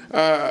eating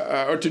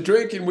or to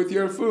drinking with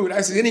your food?"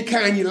 I said, "Any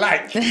kind you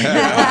like." But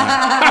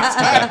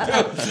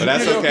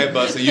that's okay,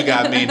 Buster. You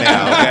got me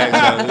now. Okay,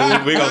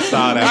 so we're gonna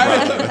solve that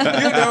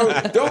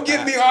problem. Don't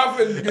get me off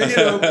and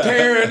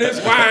pairing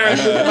this wine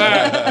with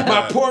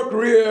my pork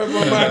rib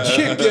or my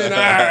chicken.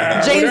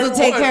 James will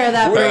take care of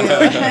that for you.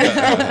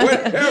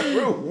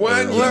 Whatever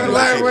one you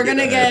like. We're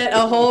gonna get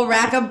a whole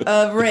rack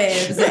of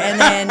ribs, and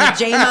then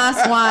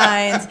J-Moss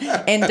wines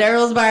and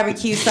Daryl's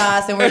barbecue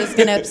sauce, and we're just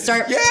gonna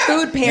start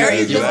food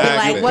pairings. Just be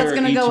like, what's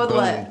gonna go with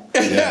what?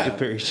 And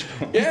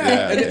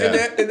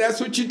that's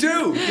what you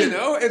do,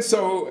 and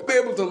so I'm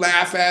able to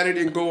laugh at it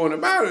and go on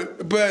about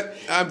it. But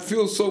I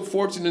feel so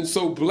fortunate and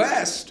so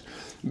blessed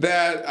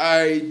that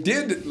I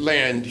did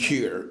land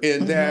here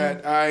and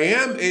that I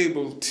am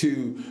able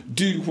to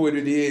do what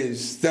it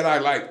is that I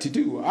like to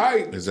do.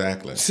 I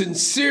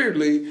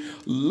sincerely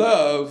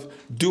love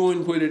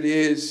doing what it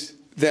is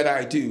that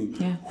I do,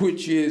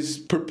 which is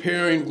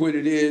preparing what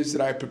it is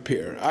that I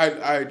prepare.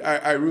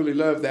 I really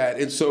love that.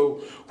 And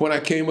so when I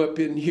came up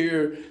in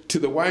here to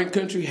the wine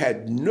country,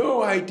 had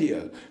no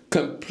idea,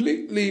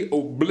 completely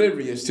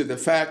oblivious to the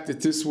fact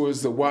that this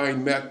was the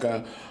wine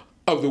mecca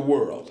of the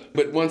world.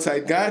 But once I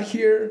got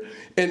here,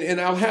 and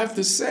I'll have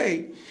to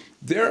say,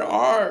 there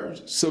are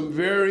some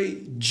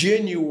very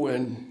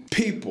genuine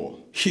people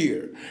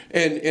here.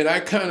 And I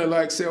kind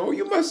of say,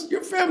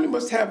 your family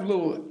must have a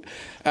little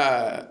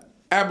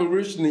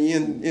abolitionary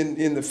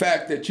in the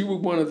fact that you were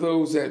one of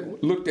those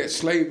that looked at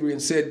slavery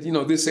and said,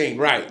 this ain't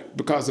right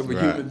because of a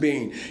human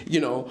being.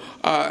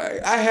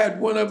 I had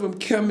one of them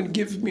come and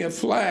give me a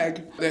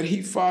flag that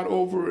he fought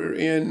over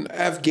in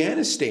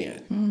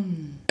Afghanistan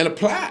and a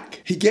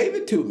plaque. He gave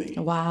it to me.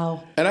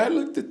 Wow. And I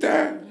looked at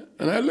that,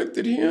 and I looked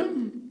at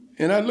him,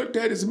 and I looked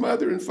at his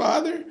mother and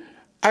father.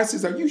 I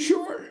says, "Are you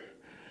sure?"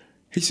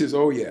 He says,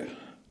 "Oh, yeah."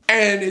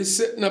 And it's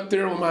sitting up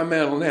there on my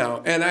mantle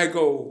now. And I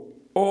go,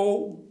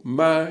 oh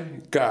my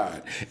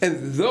God.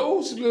 And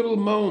those little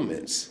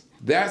moments,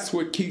 that's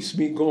what keeps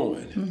me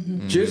going.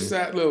 Mm-hmm. Just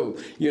that little,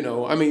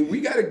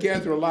 we got to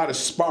gather a lot of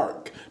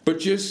spark. But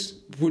just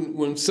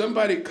when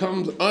somebody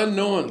comes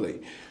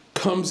unknowingly,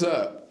 comes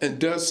up and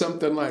does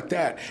something like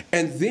that.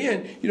 And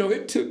then,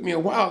 it took me a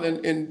while.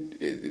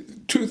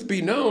 And truth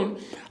be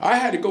known, I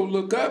had to go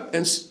look up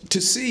and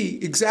to see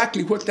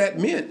exactly what that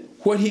meant,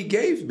 what he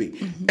gave me.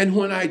 Mm-hmm. And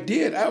when I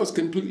did, I was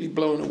completely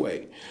blown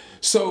away.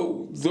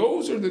 So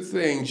those are the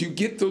things, you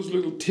get those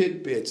little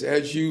tidbits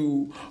as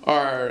you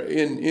are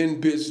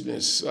in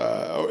business,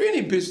 or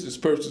any business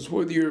person,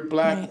 whether you're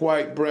black,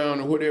 white,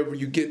 brown, or whatever,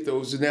 you get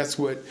those, and that's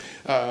what,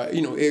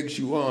 eggs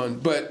you on.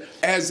 But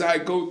as I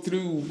go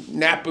through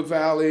Napa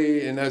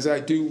Valley and as I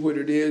do what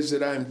it is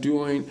that I'm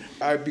doing,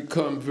 I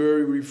become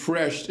very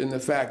refreshed in the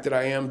fact that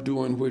I am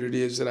doing what it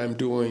is that I'm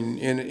doing.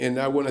 And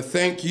I want to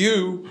thank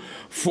you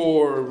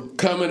for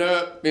coming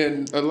up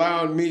and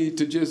allowing me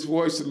to just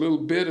voice a little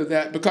bit of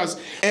that, because,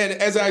 and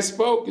as I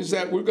spoke, is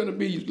that we're going to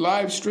be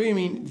live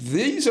streaming.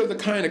 These are the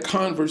kind of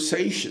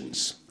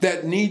conversations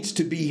that needs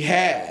to be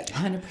had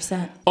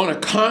 100% on a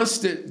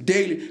constant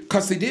daily,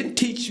 because they didn't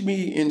teach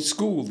me in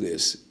school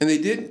this, and they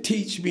didn't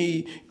teach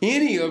me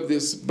any of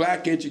this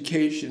black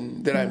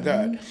education that I've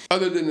got,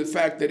 other than the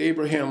fact that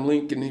Abraham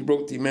Lincoln, he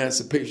wrote the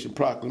Emancipation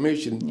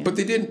Proclamation, but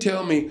they didn't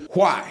tell me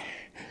why,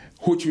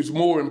 which was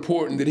more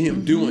important than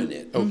him doing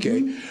it,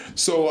 okay?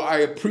 So I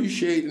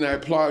appreciate and I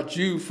applaud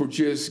you for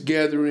just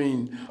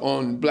gathering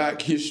on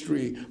Black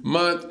History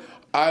Month.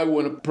 I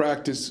want to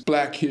practice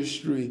Black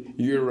history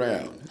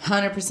year-round.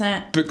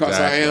 100%. Because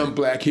I am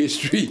Black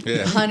history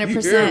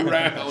 100%.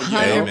 year-round.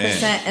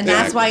 100%. And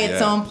that's why it's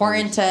so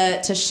important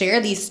to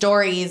share these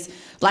stories,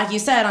 like you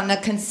said, on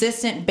a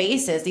consistent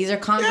basis. These are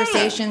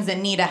conversations that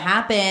need to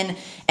happen.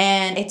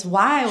 And it's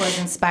why I was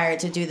inspired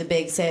to do the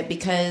Big Sip,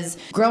 because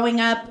growing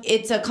up,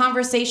 it's a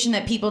conversation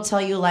that people tell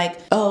you like,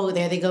 oh,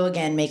 there they go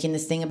again, making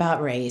this thing about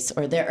race,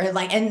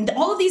 and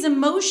all of these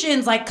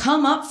emotions like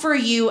come up for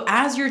you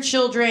as your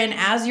children,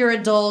 as your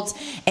adults.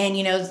 And,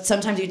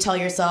 sometimes you tell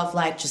yourself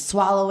like, just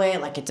swallow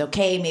it. Like, it's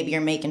okay. Maybe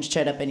you're making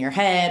shit up in your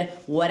head,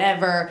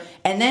 whatever.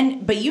 And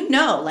then, but deep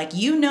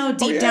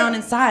down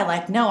inside,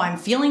 like, no, I'm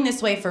feeling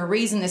this way for a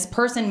reason. This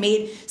person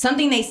made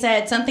something they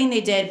said, something they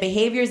did,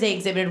 behaviors they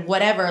exhibited,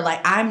 whatever. Like,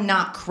 I'm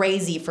not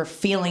crazy for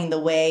feeling the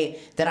way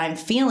that I'm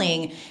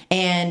feeling.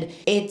 And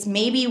it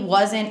maybe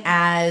wasn't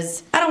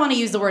as, I don't want to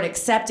use the word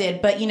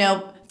accepted, but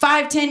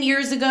 5-10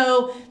 years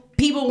ago,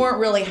 people weren't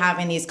really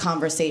having these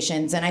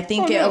conversations. And I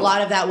think a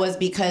lot of that was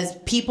because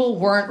people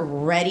weren't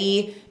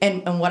ready.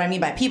 And what I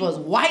mean by people is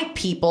white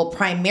people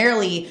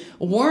primarily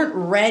weren't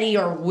ready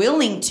or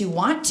willing to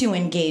want to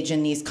engage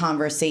in these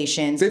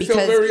conversations. They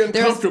felt very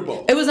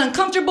uncomfortable. It was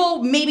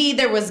uncomfortable. Maybe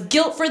there was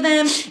guilt for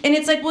them. And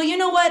it's like, well, you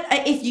know what?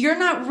 If you're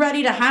not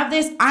ready to have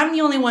this, I'm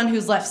the only one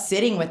who's left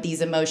sitting with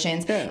these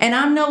emotions. Yeah. And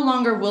I'm no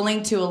longer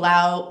willing to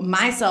allow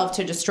myself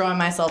to destroy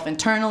myself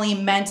internally,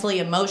 mentally,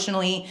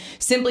 emotionally,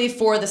 simply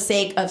for the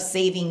sake of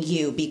saving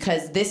you,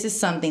 because this is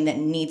something that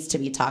needs to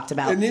be talked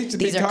about.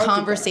 These are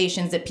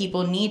conversations that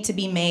people need to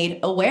be made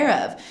aware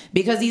of,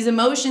 because these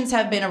emotions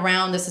have been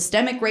around. The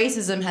systemic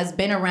racism has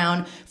been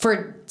around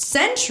for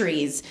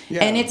centuries.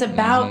 Yeah. And it's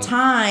about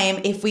time,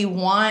 if we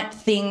want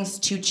things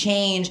to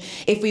change,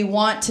 if we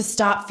want to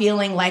stop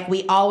feeling like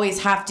we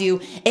always have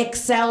to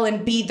excel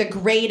and be the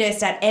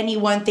greatest at any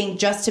one thing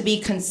just to be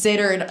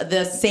considered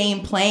the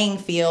same playing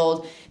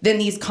field, then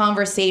these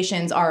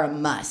conversations are a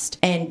must.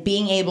 And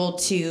being able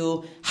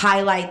to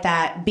highlight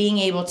that, being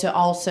able to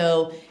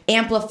also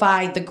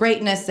amplify the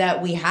greatness that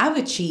we have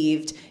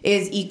achieved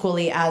is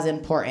equally as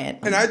important.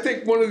 And I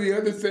think one of the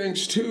other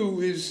things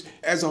too is,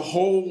 as a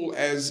whole,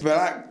 as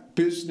black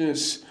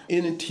business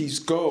entities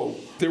go,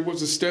 there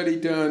was a study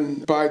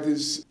done by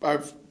this, I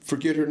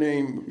forget her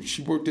name,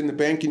 she worked in the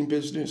banking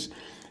business,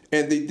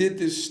 and they did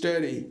this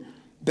study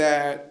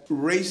that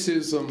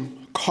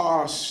racism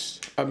costs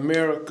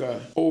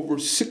America over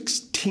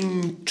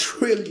 $16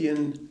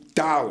 trillion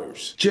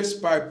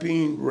just by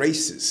being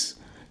racist.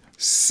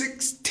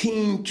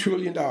 $16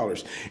 trillion.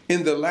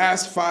 In the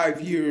last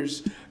 5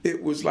 years,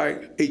 it was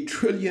like $1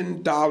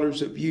 trillion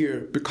a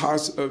year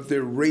because of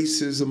their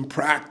racism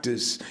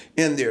practice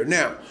in there.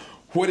 Now,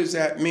 what does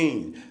that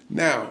mean?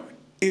 Now,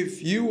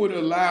 if you would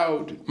have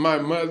allowed my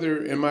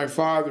mother and my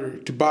father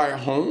to buy a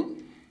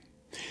home,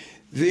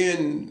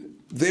 then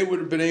they would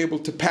have been able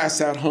to pass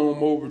that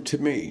home over to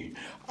me.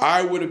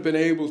 I would have been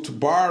able to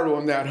borrow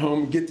on that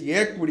home, get the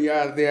equity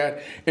out of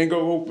that, and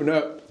go open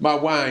up my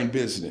wine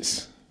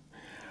business.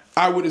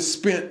 I would have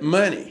spent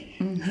money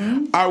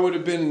I would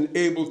have been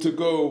able to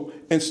go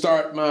and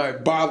start my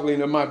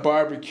bottling of my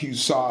barbecue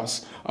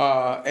sauce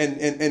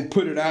and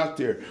put it out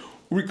there.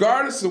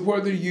 Regardless of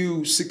whether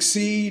you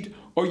succeed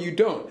or you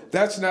don't,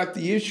 that's not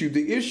the issue.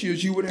 The issue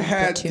is you would have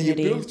had the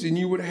ability and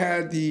you would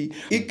have had the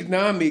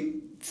economic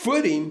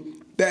footing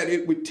that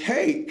it would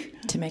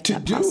take to make to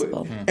that do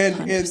possible.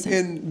 it.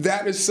 And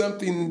that is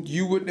something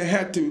you wouldn't have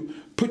had to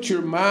put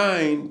your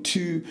mind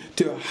to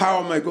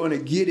how am I going to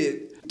get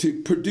it to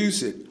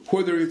produce it,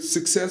 whether it's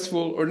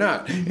successful or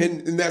not.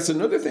 And that's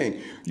another thing.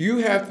 You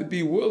have to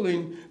be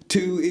willing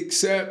to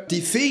accept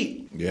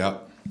defeat. Yeah.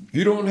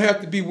 You don't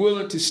have to be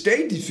willing to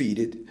stay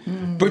defeated,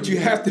 but you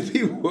have to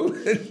be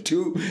willing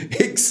to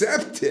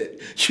accept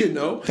it,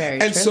 Very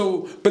and true.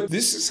 so, but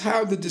this is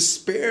how the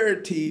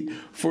disparity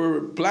for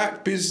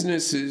black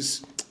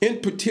businesses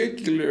in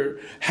particular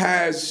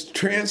has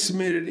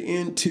transmitted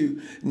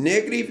into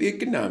negative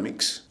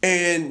economics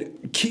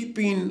and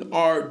keeping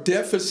our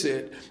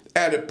deficit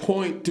at a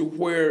point to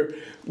where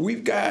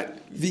we've got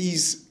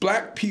these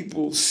black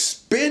people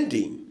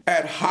spending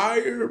at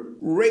higher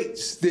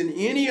rates than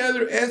any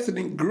other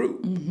ethnic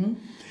group.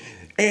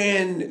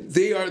 And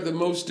they are the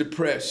most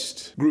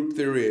depressed group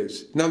there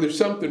is. Now, there's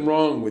something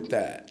wrong with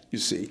that, you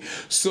see.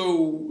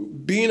 So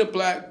being a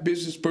black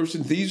business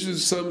person, these are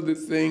some of the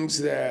things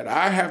that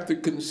I have to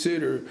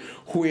consider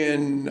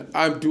when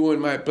I'm doing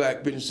my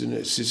black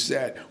business, is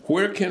that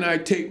where can I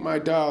take my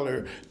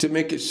dollar to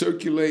make it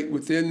circulate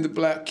within the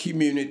black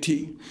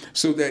community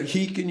so that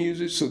he can use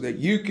it, so that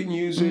you can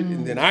use it,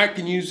 and then I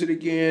can use it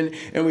again.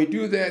 And we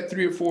do that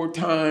 3 or 4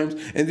 times,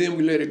 and then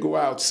we let it go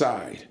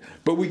outside.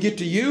 But we get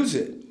to use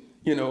it.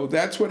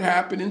 That's what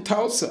happened in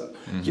Tulsa.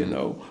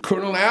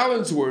 Colonel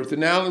Allensworth in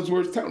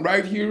Allensworth Town,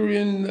 right here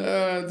in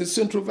the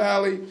Central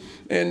Valley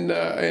in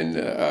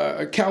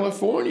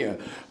California.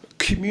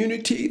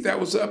 Community that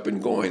was up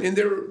and going. And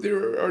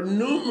there are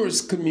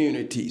numerous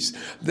communities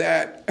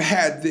that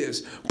had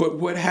this. But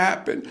what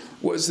happened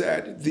was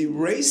that the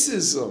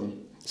racism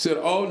said,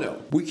 oh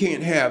no, we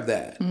can't have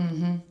that.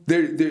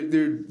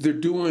 They're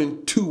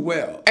doing too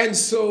well. And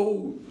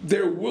so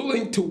they're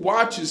willing to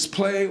watch us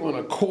play on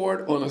a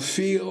court, on a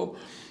field.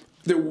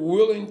 They're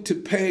willing to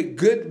pay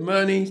good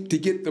money to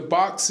get the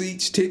box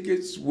seats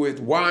tickets with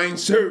wine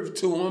served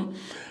to them.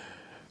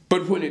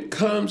 But when it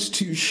comes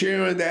to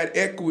sharing that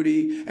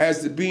equity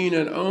as to being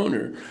an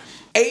owner,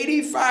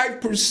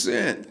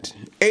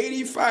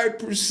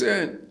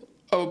 85%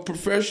 of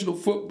professional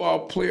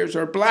football players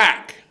are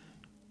black.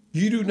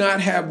 You do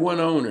not have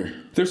one owner.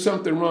 There's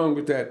something wrong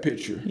with that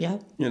picture.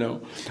 Yep.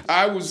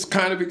 I was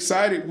kind of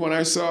excited when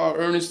I saw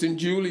Ernest and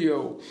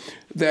Julio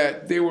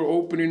that they were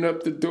opening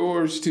up the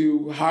doors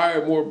to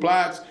hire more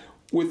blacks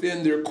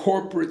within their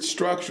corporate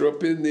structure,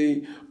 up in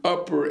the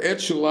upper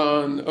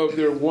echelon of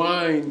their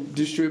wine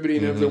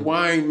distributing, of their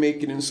wine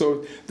making. And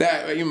so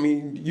that,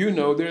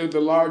 they're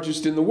the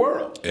largest in the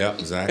world. Yeah,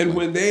 exactly. And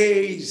when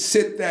they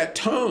set that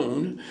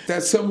tone,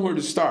 that's somewhere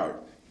to start.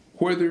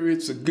 Whether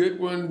it's a good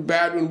one,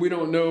 bad one, we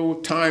don't know.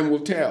 Time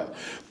will tell.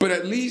 But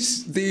at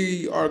least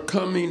they are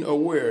coming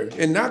aware.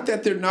 And not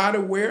that they're not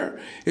aware,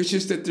 it's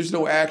just that there's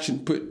no action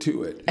put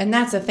to it. And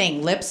that's the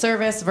thing, lip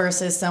service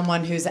versus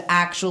someone who's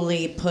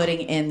actually putting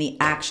in the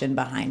action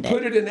behind it.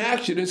 Put it in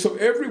action. And so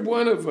every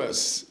one of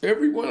us,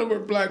 every one of our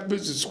black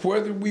businesses,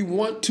 whether we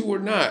want to or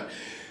not,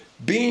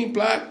 being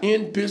black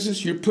in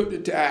business, you're putting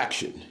it to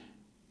action.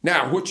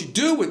 Now, what you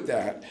do with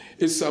that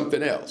is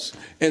something else.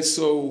 And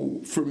so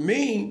for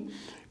me,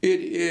 it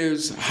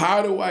is,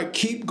 how do I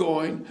keep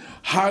going?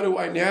 How do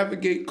I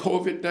navigate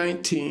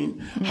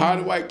COVID-19? How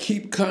do I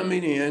keep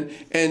coming in?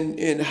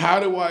 And how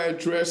do I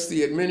address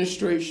the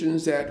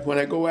administrations that when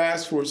I go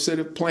ask for a set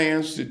of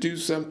plans to do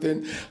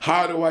something,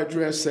 how do I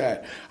address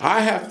that?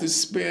 I have to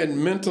spend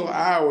mental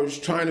hours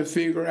trying to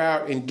figure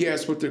out and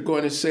guess what they're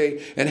going to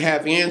say and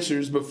have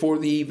answers before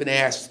they even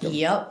ask them.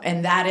 Yep,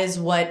 and that is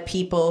what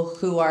people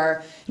who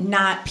are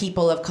not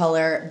people of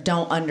color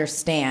don't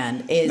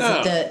understand, is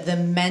the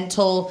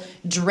mental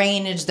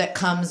drainage that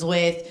comes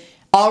with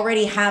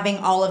already having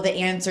all of the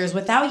answers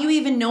without you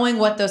even knowing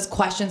what those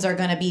questions are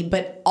going to be,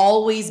 but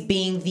always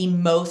being the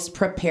most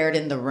prepared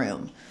in the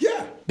room.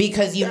 Yeah.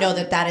 Because you know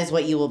that is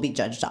what you will be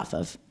judged off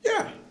of.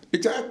 Yeah,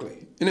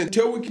 exactly. And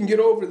until we can get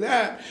over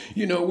that,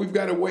 we've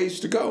got a ways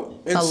to go.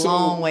 And a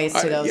long ways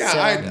to go.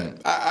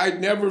 I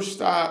never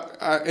stop,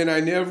 and I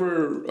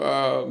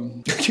never.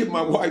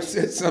 My wife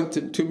said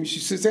something to me. She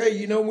says,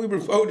 "Hey, we were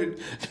voted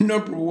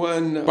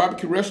 #1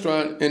 barbecue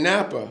restaurant in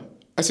Napa."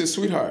 I said,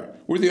 "Sweetheart,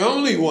 we're the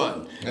only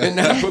one in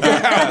Napa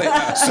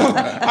Valley." So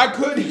I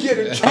couldn't get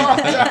a charge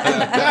out of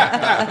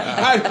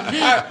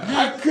that.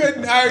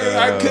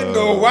 I couldn't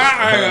go,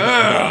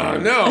 why?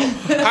 No.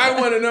 I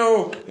want to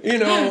know,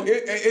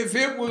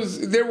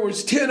 if there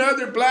was 10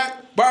 other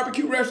black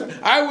barbecue restaurants,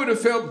 I would have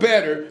felt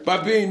better by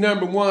being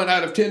 #1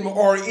 out of 10 more,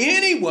 or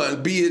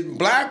anyone, be it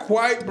black,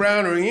 white,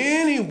 brown, or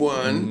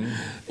anyone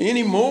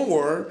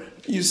anymore,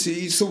 you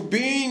see. So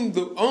being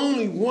the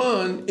only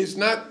one is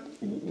not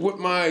what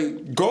my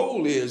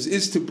goal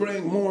is to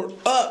bring more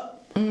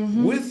up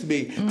with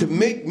me to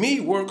make me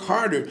work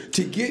harder,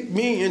 to get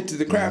me into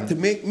the craft, to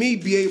make me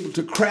be able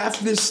to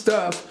craft this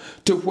stuff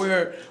to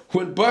where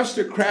when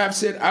Buster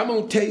crafts it, I'm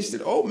going to taste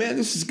it. Oh, man,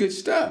 this is good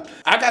stuff.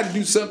 I got to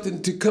do something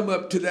to come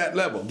up to that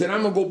level. Then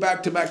I'm going to go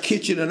back to my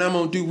kitchen and I'm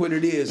going to do what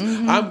it is.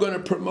 I'm going to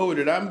promote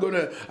it. I'm going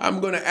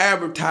to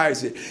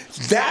advertise it.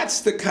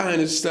 That's the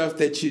kind of stuff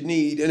that you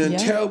need. And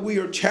until we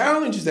are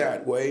challenged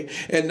that way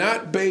and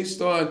not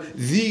based on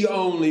the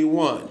only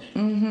one,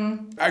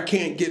 I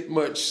can't get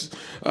much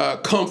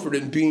comfort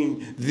in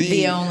being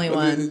the only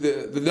one,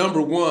 the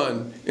number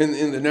one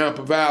in the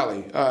Napa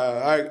Valley.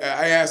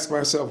 I ask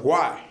myself,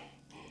 why?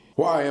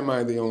 Why am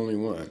I the only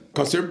one?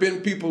 Because there have been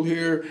people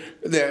here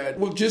that,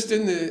 well, just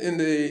in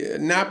the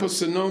Napa,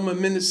 Sonoma,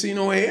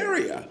 Mendocino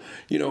area,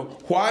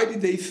 why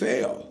did they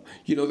fail?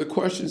 The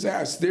question's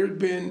asked. There have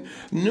been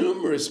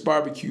numerous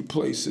barbecue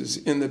places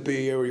in the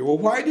Bay Area. Well,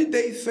 why did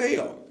they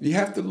fail? You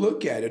have to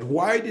look at it.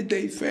 Why did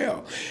they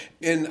fail?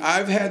 And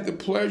I've had the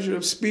pleasure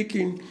of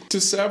speaking to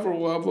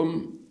several of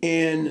them,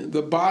 and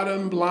the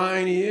bottom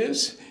line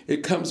is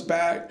it comes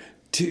back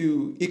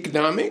to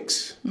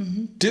economics,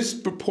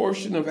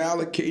 disproportionate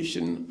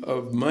allocation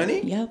of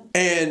money,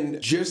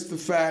 and just the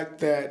fact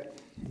that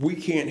we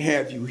can't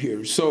have you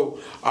here. So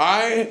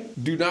I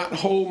do not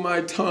hold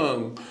my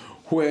tongue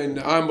when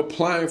I'm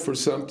applying for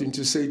something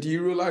to say, do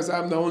you realize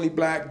I'm the only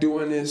black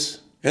doing this?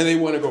 And they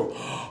want to go,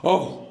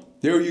 oh,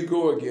 there you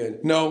go again.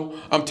 No,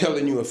 I'm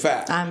telling you a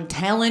fact. I'm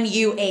telling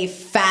you a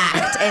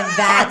fact, and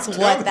that's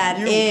what that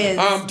is.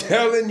 I'm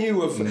telling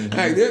you a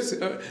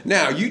fact.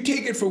 Now, you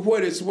take it for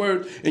what it's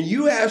worth, and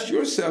you ask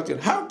yourself,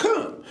 how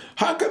come?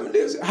 How come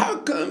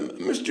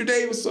Mr.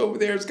 Davis over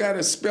there has got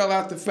to spell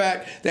out the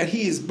fact that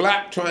he is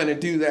black trying to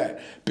do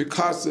that?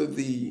 Because of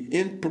the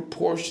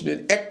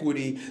disproportionate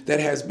equity that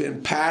has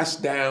been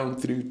passed down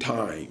through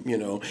time,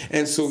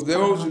 And so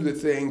those are the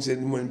things,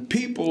 and when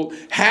people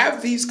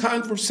have these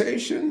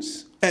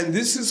conversations, and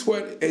this is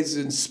what has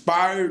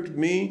inspired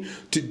me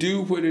to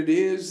do what it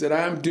is that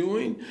I'm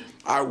doing,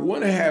 I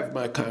want to have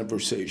my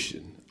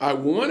conversation. I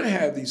want to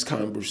have these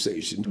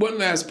conversations. One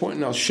last point,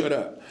 and I'll shut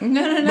up.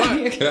 No.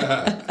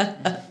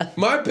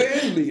 My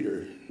band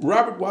leader,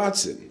 Robert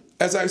Watson,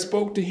 as I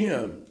spoke to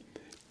him,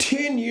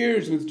 10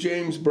 years with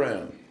James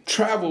Brown,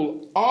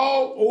 traveled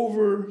all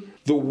over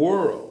the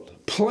world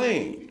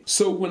playing.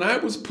 So when I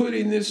was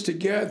putting this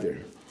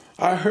together,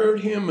 I heard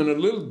him in a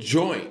little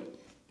joint.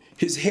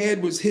 His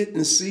head was hitting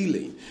the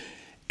ceiling.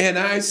 And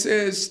I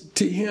says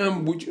to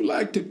him, would you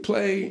like to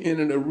play in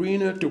an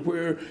arena to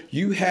where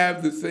you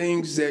have the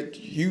things that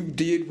you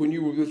did when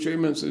you were with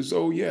James? He says,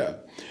 oh, yeah.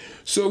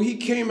 So he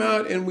came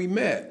out and we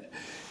met.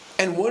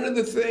 And one of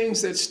the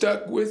things that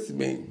stuck with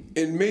me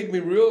and made me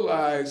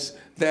realize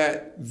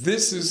that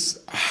this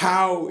is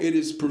how it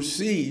is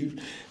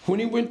perceived. When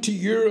he went to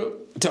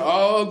Europe, to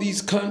all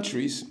these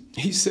countries,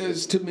 he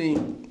says to me,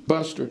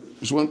 Buster,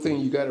 there's one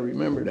thing you got to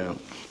remember now.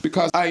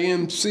 Because I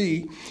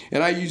MC,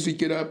 and I usually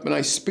get up and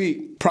I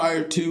speak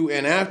prior to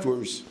and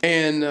afterwards.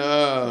 And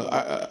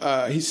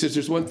he says,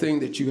 there's one thing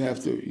that you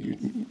have to,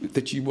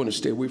 that you want to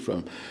stay away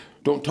from.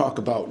 Don't talk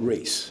about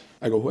race.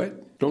 I go,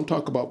 what? Don't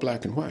talk about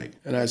black and white.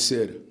 And I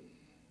said,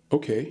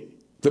 okay.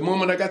 The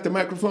moment I got the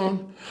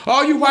microphone,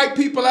 all you white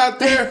people out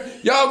there,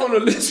 y'all gonna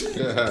listen.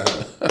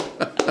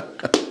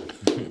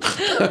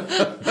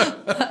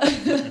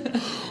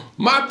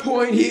 My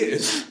point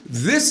is,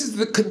 this is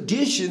the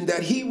condition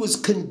that he was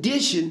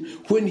conditioned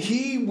when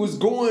he was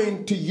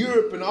going to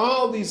Europe and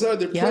all these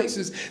other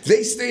places.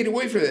 They stayed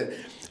away from that.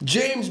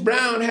 James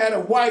Brown had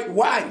a white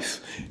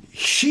wife.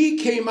 She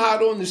came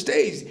out on the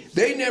stage.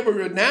 They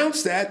never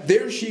announced that.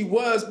 There she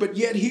was, but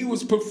yet he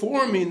was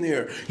performing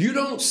there. You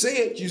don't say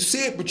it, you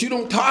say it, but you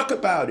don't talk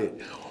about it.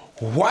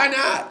 Why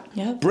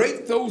not?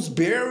 Break those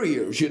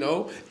barriers,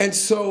 And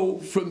so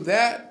from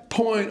that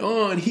point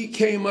on, he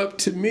came up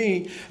to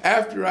me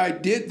after I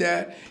did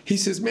that. He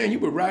says, man, you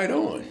were right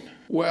on.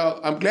 Well,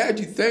 I'm glad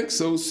you think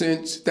so,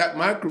 since that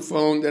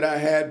microphone that I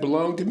had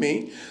belonged to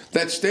me.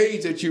 That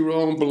stage that you were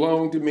on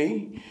belonged to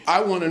me.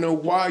 I want to know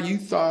why you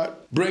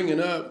thought bringing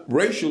up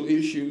racial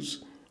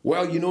issues,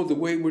 well, the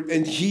way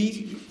and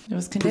he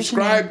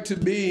prescribed to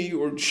me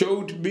or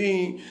showed to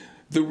me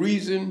the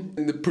reason,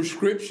 and the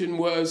prescription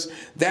was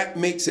that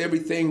makes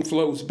everything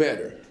flows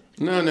better.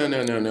 No.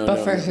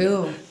 But for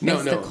who?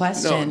 Is the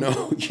question.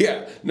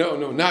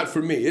 No, not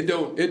for me. It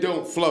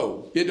don't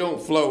flow. It don't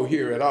flow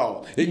here at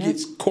all. It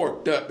gets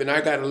corked up, and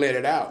I got to let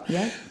it out.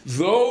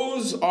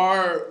 Those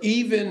are,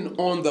 even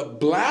on the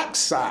black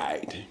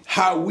side,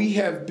 how we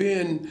have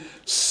been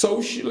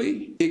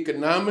socially,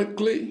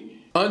 economically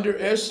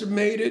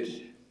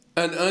underestimated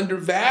and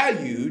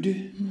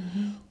undervalued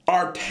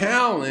our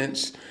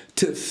talents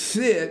to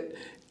fit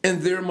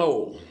in their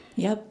mold.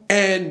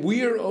 And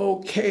we're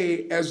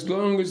okay as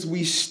long as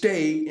we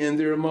stay in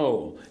their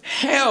mold.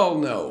 Hell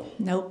no.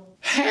 Nope.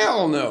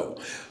 Hell no.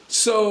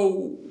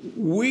 So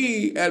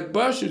we at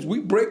Buster's, we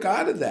break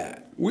out of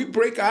that.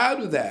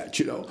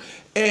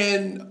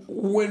 And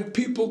when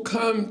people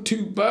come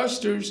to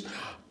Buster's,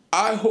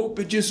 I hope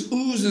it just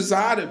oozes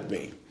out of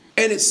me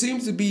And it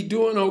seems to be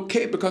doing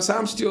okay because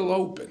I'm still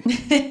open.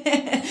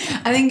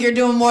 I think you're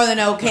doing more than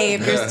okay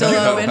if you're still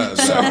open.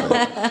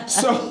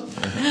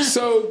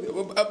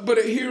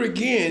 But here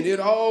again, it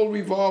all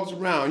revolves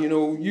around,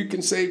 you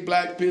can say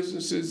black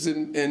businesses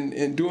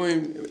and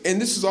doing,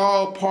 and this is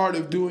all part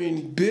of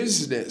doing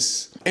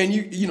business. And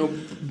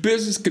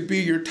business could be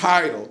your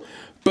title,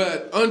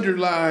 but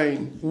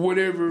underlying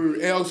whatever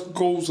else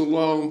goes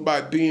along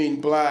by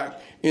being black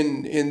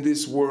in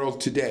this world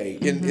today.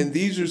 Mm-hmm. And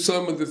these are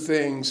some of the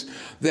things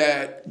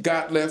that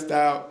got left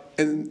out.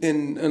 And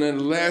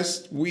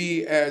unless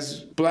we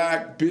as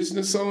black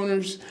business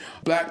owners,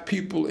 black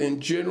people in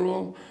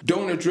general,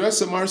 don't address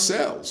them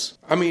ourselves.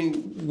 I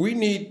mean, we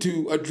need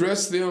to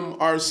address them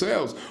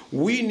ourselves.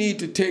 We need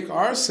to take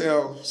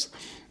ourselves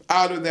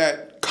out of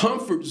that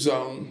comfort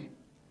zone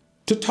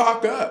to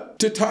talk up,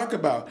 to talk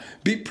about.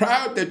 Be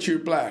proud that you're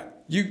black.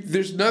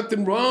 There's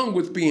nothing wrong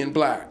with being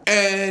black.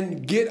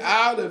 And get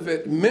out of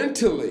it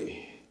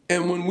mentally.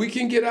 And when we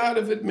can get out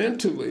of it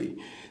mentally,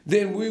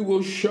 then we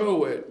will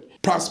show it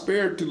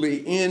prosperity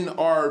in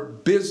our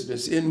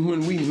business, in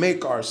when we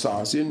make our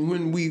sauce, in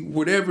when we,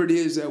 whatever it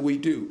is that we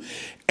do.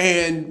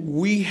 And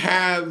we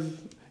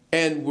have,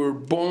 and we're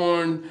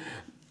born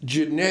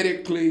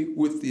genetically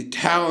with the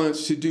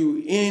talents to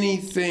do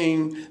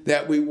anything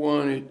that we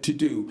wanted to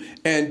do.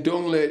 And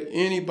don't let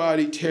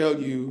anybody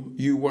tell you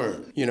you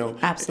weren't,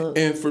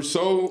 Absolutely. And for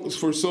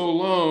so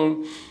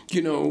long,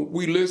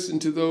 we listen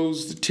to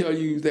those that tell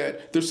you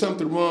that there's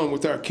something wrong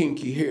with our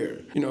kinky hair.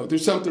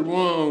 There's something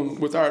wrong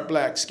with our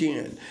black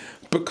skin.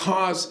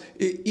 Because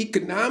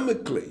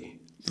economically,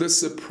 the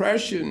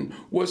suppression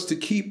was to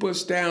keep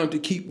us down, to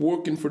keep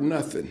working for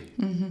nothing.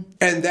 Mm-hmm.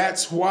 And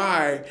that's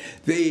why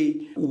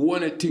they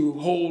wanted to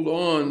hold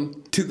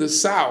on to the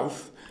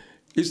South,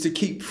 is to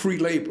keep free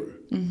labor,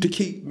 mm-hmm. to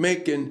keep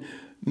making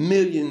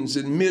millions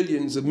and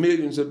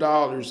millions of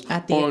dollars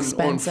at the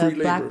expense on free of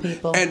labor. black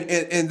people.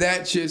 And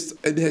that just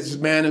it has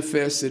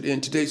manifested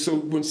in today. So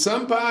when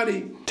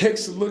somebody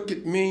takes a look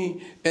at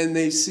me and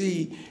they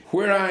see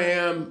where I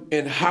am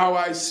and how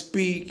I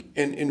speak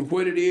and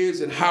what it is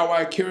and how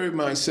I carry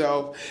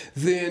myself,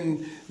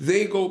 then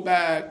they go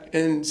back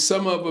and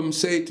some of them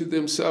say to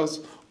themselves,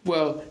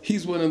 well,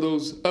 he's one of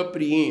those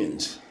uppity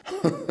ends.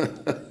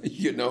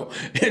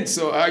 And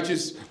so I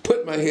just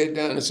put my head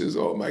down and says,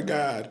 oh my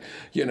God,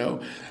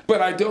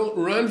 but I don't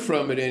run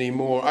from it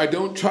anymore. I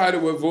don't try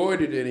to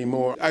avoid it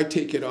anymore. I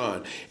take it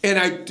on and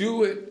I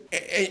do it.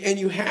 And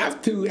you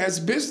have to, as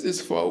business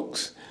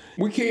folks,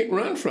 we can't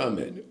run from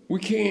it. We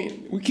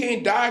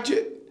can't dodge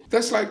it.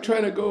 That's like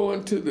trying to go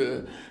into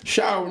the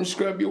shower and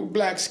scrub your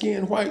black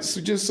skin white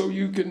just so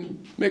you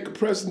can make a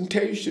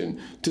presentation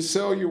to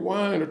sell your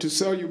wine or to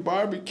sell your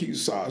barbecue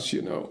sauce,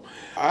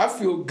 I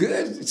feel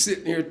good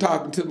sitting here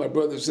talking to my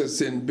brother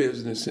that's in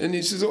business. And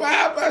he says,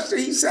 well, Buster,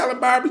 he's selling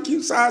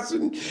barbecue sauce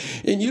and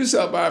you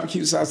sell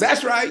barbecue sauce.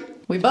 That's right.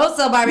 We both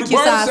sell barbecue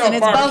sauce, and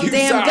it's both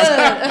damn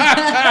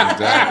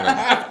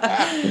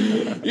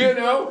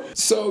good.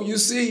 So you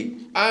see,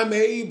 I'm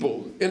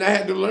able, and I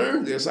had to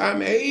learn this,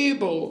 I'm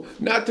able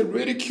not to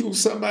ridicule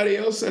somebody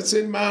else that's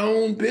in my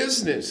own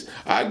business.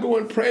 I go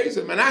and praise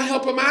them, and I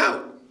help them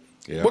out.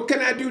 Yeah. What can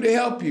I do to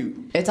help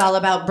you? It's all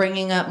about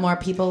bringing up more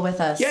people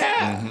with us.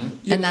 Yeah.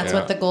 Mm-hmm. And that's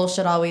what the goal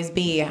should always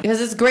be. Because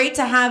it's great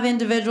to have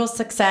individual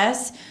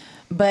success,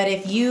 but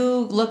if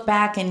you look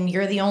back and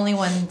you're the only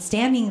one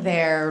standing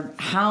there,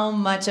 how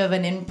much of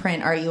an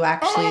imprint are you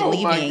actually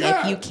leaving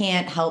if you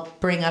can't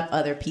help bring up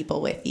other people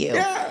with you?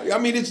 Yeah, I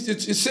mean, it's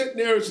sitting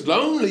there, it's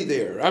lonely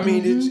there. I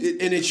mean, mm-hmm.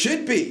 and it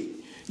should be.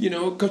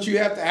 Because you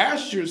have to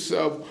ask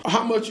yourself,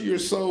 how much of your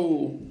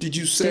soul did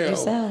you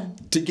sell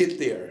to get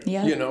there?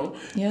 Yeah.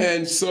 Yeah.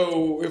 And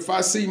so if I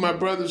see my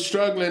brother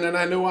struggling and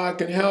I know I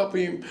can help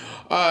him,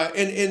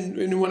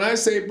 and when I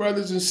say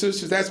brothers and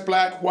sisters, that's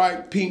black,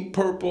 white, pink,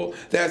 purple,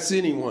 that's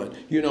anyone,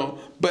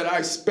 But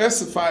I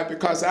specify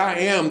because I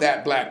am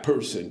that black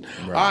person.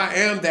 Right. I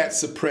am that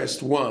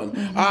suppressed one.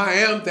 Mm-hmm. I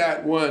am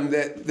that one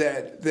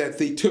that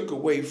they took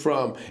away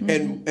from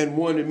mm-hmm. and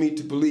wanted me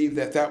to believe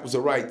that was the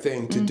right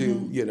thing to mm-hmm.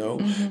 do,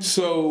 Mm-hmm.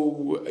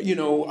 So,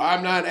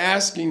 I'm not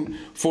asking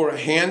for a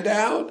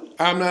handout.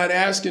 I'm not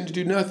asking to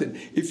do nothing.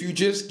 If you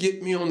just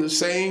get me on the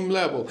same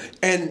level,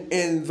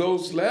 and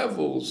those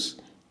levels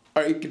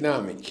are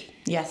economic.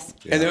 Yes.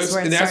 And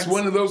that's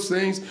one of those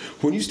things,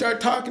 when you start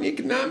talking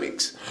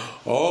economics,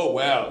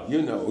 why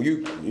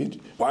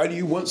do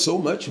you want so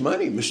much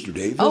money, Mr.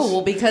 Davis? Oh,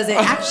 well, because it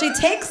actually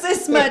takes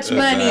this much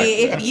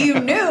money, if you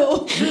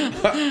knew.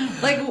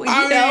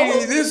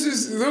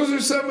 Those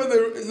are some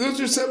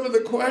of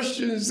the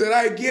questions that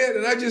I get,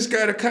 and I just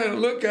got to kind of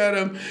look at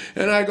them,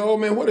 and I go, oh,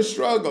 man, what a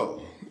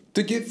struggle.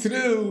 to get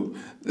through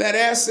that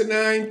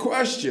asinine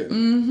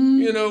question.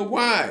 You know,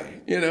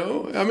 why? You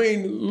know, I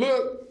mean,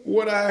 look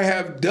what I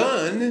have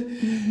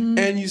done,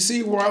 and you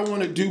see where I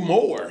want to do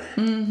more.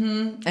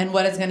 And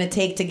what it's going to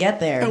take to get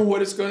there. And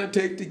what it's going to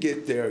take to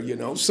get there, you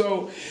know.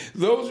 So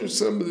those are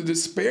some of the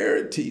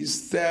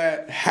disparities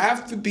that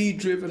have to be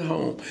driven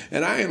home.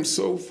 And I am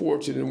so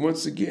fortunate. And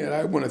once again,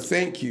 I want to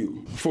thank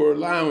you for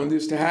allowing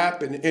this to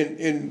happen.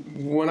 And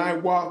when I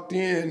walked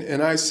in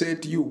and I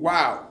said to you,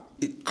 wow,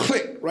 it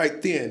clicked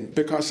right then,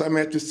 because I'm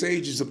at the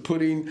stages of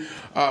putting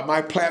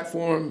my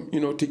platform, you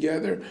know,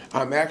 together.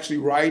 I'm actually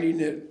writing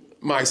it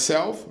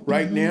myself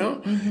right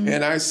now,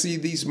 and I see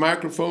these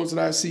microphones,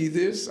 and I see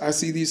this, I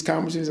see these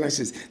conversations, and I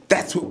says,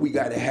 that's what we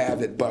got to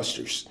have at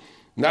Buster's.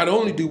 Not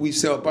only do we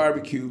sell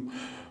barbecue,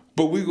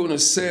 but we're going to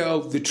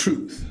sell the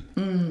truth.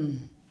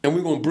 And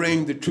we're going to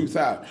bring the truth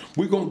out.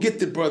 We're going to get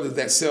the brother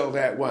that sell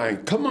that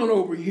wine. Come on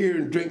over here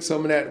and drink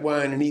some of that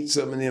wine and eat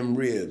some of them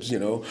ribs, you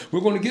know. We're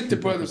going to get the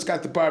brother that's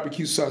got the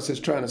barbecue sauce that's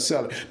trying to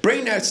sell it.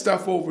 Bring that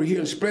stuff over here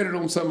and spread it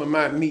on some of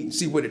my meat and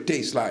see what it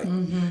tastes like.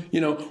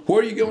 You know, where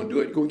are you going to do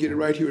it? You're going to get it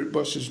right here at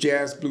Buster's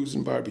Jazz, Blues,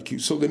 and Barbecue.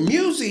 So the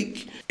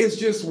music is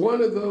just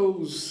one of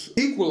those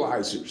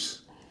equalizers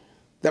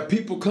that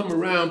people come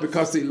around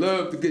because they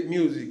love the good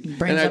music.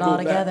 Brings it all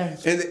together.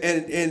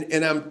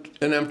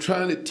 And I'm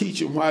trying to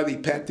teach them why they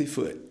pat their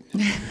foot.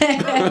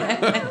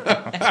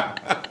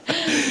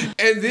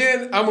 And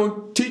then I'm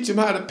going to teach them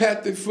how to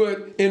pat their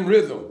foot in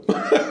rhythm. Then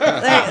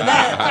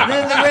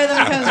the rhythm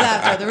comes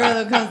after. The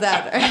rhythm comes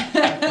after.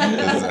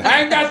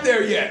 I ain't got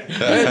there yet.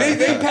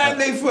 They pat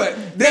their foot.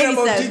 Then I'm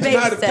going to teach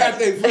them how to pat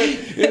their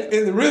foot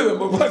in the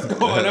rhythm of what's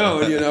going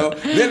on, you know.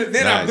 Then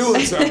nice. I'm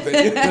doing something.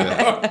 You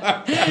know?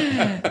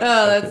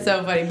 Oh, that's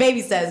so funny.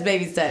 Baby steps,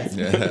 baby steps.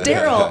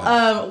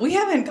 Daryl, we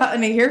haven't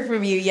gotten to hear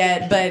from you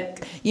yet,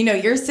 but, you know,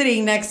 you're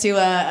sitting next to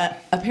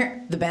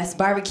the best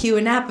barbecue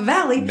in Napa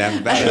Valley.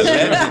 Napa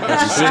Valley.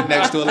 You're sitting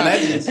next to a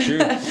legend. It's true.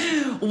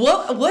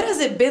 What has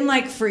it been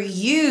like for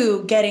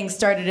you getting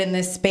started in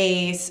this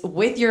space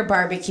with your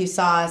barbecue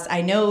sauce?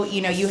 I know,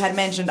 you know, you had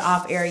mentioned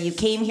off air, you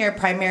came here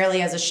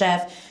primarily as a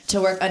chef to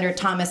work under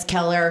Thomas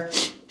Keller,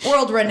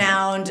 world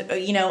renowned,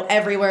 you know,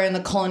 everywhere in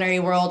the culinary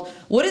world.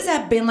 What has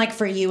that been like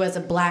for you as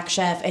a Black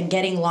chef and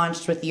getting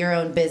launched with your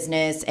own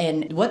business?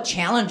 And what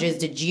challenges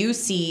did you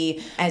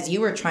see as you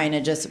were trying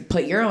to just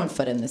put your own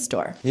foot in the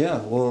store?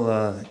 Yeah,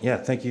 well,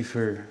 thank you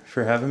for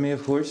having me,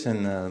 of course.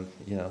 And,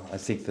 you know, I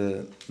think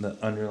the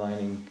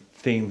underlining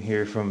theme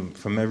here from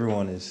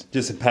everyone is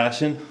just a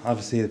passion.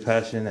 Obviously, the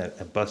passion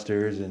at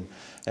Buster's and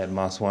at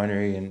Moss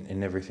Winery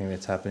and everything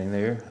that's happening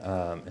there,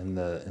 and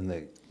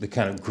the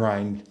kind of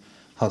grind,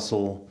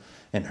 hustle,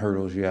 and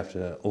hurdles you have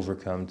to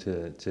overcome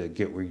to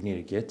get where you need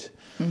to get.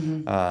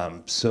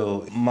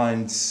 So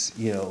mine's,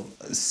 you know,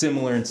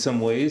 similar in some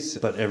ways,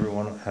 but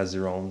everyone has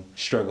their own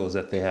struggles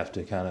that they have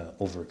to kind of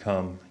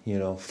overcome. You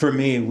know, for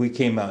me, we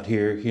came out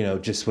here, you know,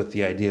 just with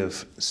the idea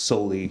of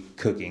solely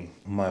cooking.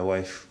 My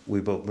wife,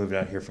 we both moved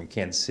out here from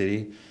Kansas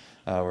City,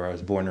 where I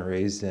was born and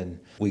raised, and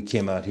we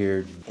came out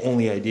here.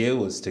 Only idea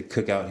was to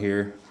cook out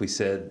here. We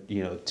said,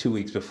 you know, 2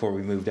 weeks before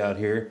we moved out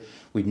here,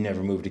 we'd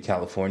never move to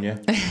California.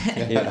 We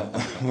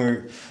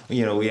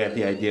had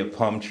the idea of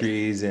palm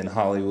trees and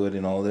Hollywood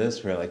and all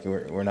this. We're like,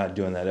 we're not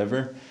doing that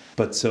ever.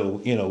 But so,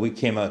 you know, we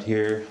came out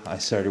here. I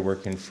started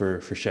working for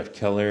Chef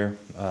Keller.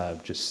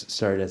 Just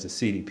started as a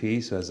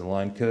CDP, so as a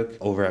line cook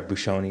over at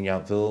Bouchon in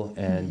Yountville,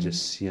 and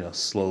just, you know,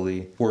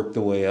 slowly worked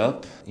the way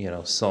up. You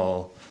know,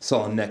 saw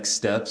next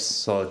steps,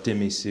 saw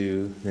demi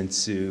sous, then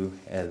sous,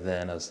 and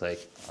then I was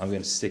like, I'm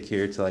going to stick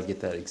here till I get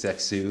that exec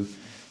sous,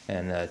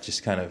 and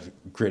just kind of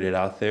grit it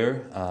out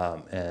there.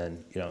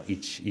 And, you know,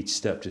 each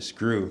step just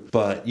grew.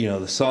 But, you know,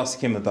 the sauce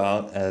came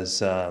about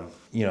as,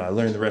 you know, I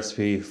learned the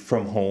recipe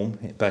from home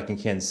back in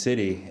Kansas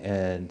City,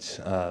 and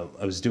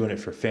I was doing it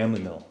for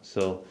Family Meal.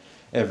 So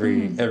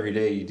every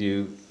day you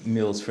do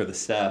meals for the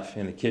staff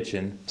in the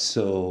kitchen.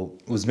 So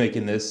was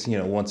making this, you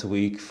know, once a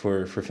week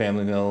for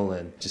Family Meal,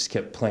 and just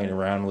kept playing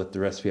around with the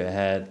recipe I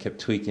had, kept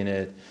tweaking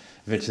it.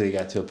 Eventually it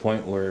got to a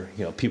point where,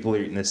 you know, people are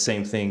eating the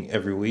same thing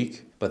every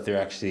week, but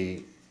they're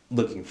actually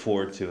looking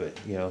forward to it,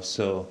 you know.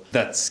 So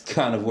that's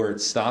kind of where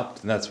it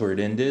stopped, and that's where it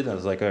ended. I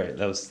was like, all right,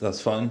 that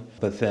was fun.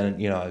 But then,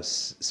 you know, I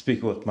was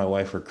speaking with my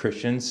wife. We're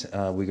Christians.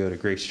 We go to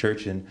Grace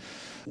Church, and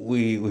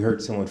we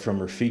heard someone from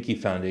Rafiki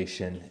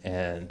Foundation,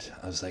 and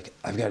I was like,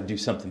 I've got to do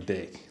something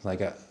big.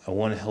 Like, I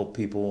want to help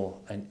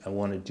people. I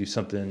want to do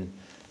something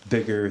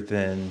bigger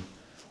than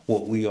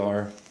what we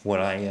are, what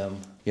I am.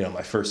 You know,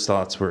 my first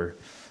thoughts were,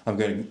 I'm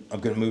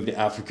gonna move to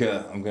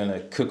Africa. I'm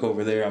gonna cook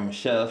over there. I'm a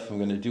chef. I'm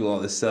gonna do all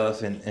this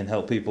stuff and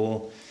help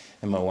people.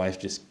 And my wife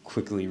just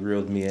quickly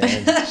reeled me in.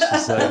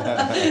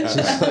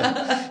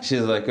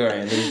 She's like, all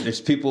right, there's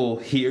people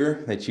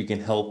here that you can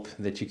help,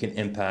 that you can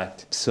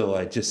impact. So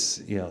I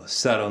just, you know,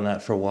 sat on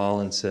that for a while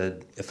and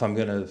said, if I'm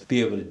gonna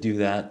be able to do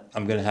that,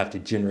 I'm gonna have to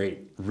generate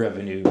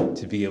revenue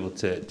to be able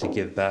to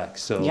give back.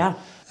 So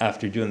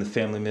after doing the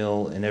Family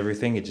Meal and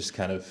everything, it just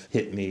kind of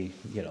hit me,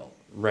 you know,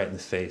 right in the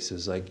face. It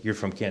was like, you're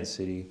from Kansas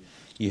City,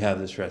 you have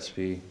this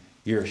recipe,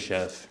 you're a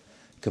chef,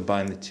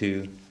 combine the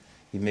two,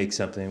 you make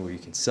something where you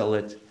can sell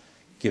it,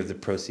 give the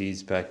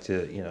proceeds back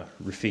to,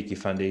 Rafiki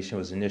Foundation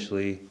was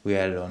initially, we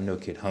added on No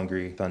Kid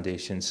Hungry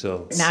Foundation.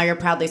 So Now you're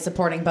proudly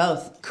supporting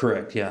both.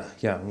 correct, yeah,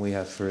 we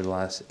have for the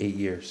last 8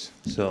 years.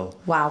 So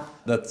Wow.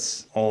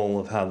 that's all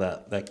of how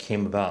that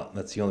came about.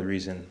 That's the only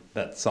reason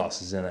that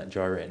sauce is in that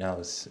jar right now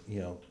is,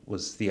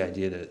 was the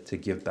idea to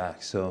give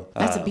back. So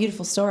That's a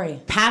beautiful story. How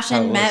it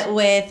Passion was. met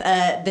with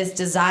this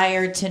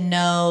desire to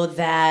know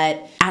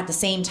that at the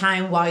same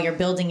time, while you're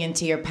building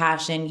into your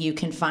passion, you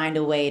can find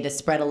a way to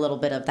spread a little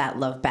bit of that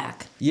love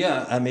back.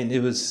 Yeah, I mean,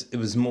 it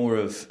was more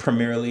of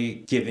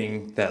primarily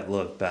giving that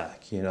love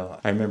back.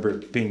 I remember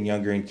being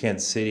younger in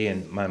Kansas City,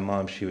 and my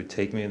mom, she would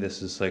take me.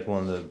 This is like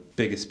one of the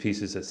biggest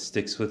pieces that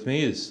sticks with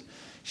me is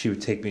she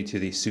would take me to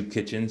these soup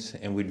kitchens,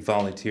 and we'd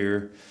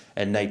volunteer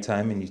at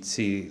nighttime, and you'd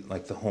see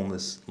like the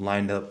homeless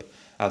lined up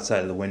outside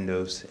of the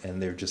windows,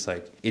 and they're just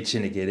like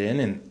itching to get in.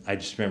 And I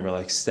just remember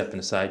like stepping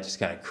aside, just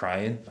kind of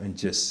crying, and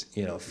just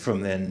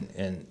from then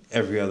and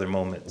every other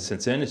moment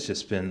since then, it's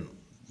just been,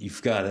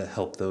 you've got to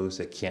help those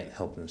that can't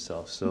help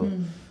themselves. So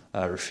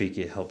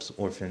Rafiki helps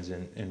orphans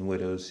and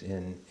widows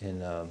in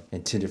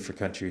 10 different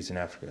countries in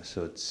Africa.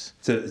 So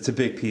it's a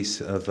big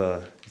piece of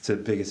it's the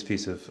biggest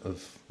piece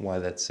of why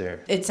that's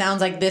there. It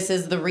sounds like this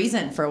is the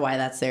reason for why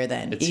that's there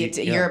then. It's-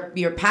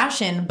 Your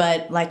passion,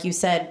 but like you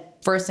said,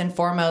 first and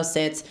foremost,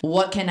 it's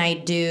what can I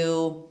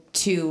do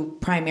to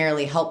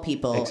primarily help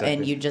people? Exactly.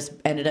 And you just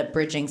ended up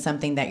bridging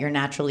something that you're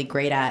naturally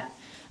great at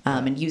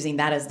and using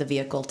that as the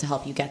vehicle to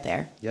help you get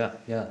there. Yeah.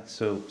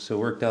 So it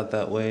worked out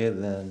that way.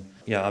 And then,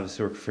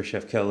 obviously worked for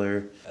Chef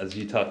Keller. As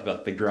you talk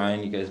about the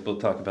grind, you guys both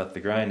talk about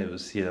the grind. It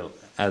was,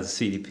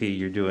 as a CDP,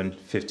 you're doing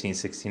 15,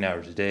 16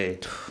 hours a day.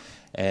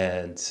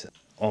 And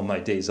on my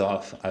days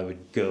off, I would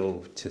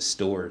go to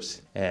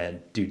stores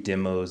and do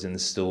demos in the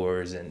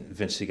stores, and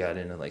eventually got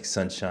into like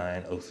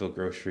Sunshine, Oakville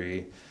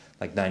Grocery,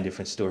 like 9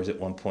 different stores at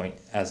one point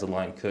as a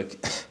line cook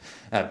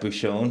at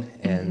Bouchon,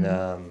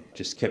 and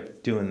just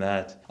kept doing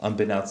that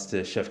unbeknownst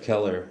to Chef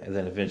Keller. And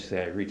then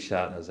eventually I reached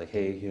out and I was like,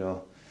 hey,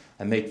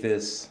 I make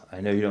this. I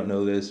know you don't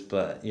know this,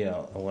 but,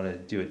 I want to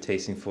do a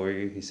tasting for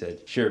you. He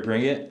said, sure,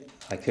 bring it.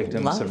 I cooked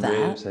him Love some that.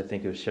 ribs. I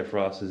think it was Chef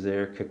Ross was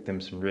there, cooked them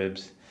some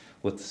ribs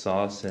with the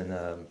sauce, and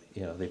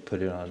they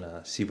put it on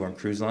Seabourn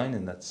Cruise Line,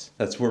 and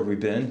that's where we've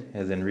been.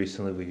 And then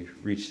recently we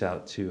reached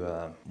out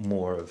to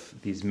more of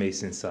these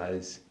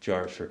Mason-sized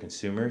jars for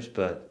consumers.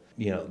 But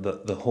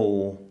the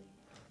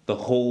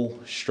whole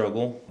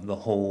struggle,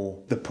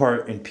 the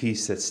part and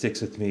piece that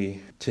sticks with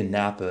me to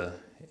Napa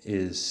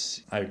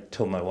is, I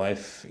told my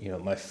wife,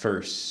 my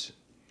first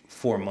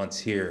 4 months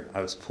here,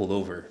 I was pulled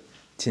over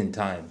 10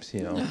 times.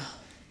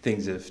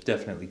 Things have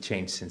definitely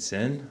changed since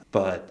then,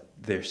 but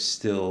there's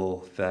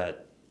still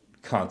that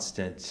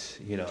constant,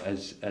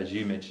 as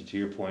you mentioned, to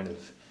your point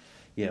of,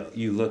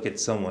 you look at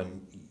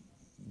someone,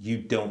 you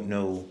don't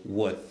know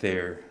what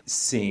they're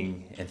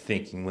seeing and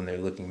thinking when they're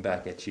looking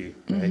back at you,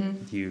 right?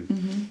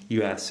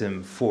 You ask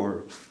them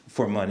for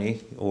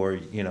money, or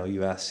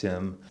you ask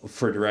them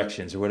for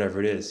directions or whatever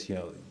it is.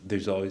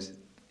 There's always,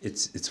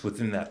 it's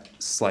within that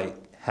slight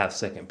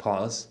half-second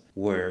pause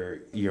where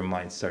your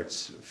mind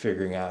starts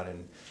figuring out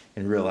and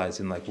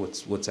realizing like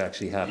what's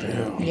actually happening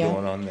and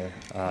going on there.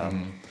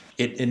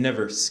 It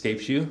never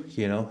escapes you.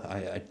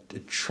 I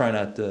try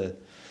not to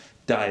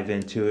dive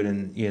into it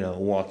and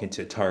walk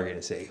into a Target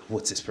and say,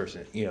 what's this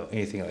person,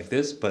 anything like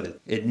this, but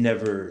it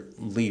never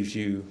leaves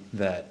you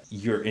that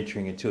you're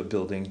entering into a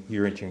building,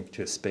 you're entering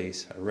into a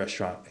space, a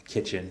restaurant, a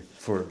kitchen.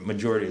 For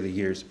majority of the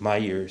years, my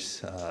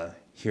years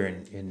here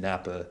in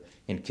Napa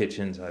in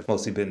kitchens, I've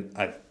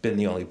been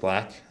the only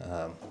black.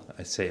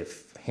 I'd say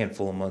a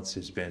handful of months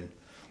there's been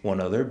one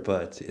other,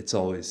 but it's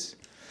always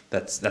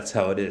that's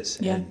how it is.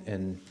 Yeah.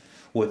 And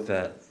with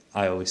that,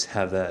 I always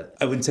have that,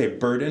 I wouldn't say a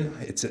burden,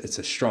 it's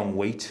a strong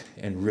weight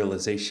and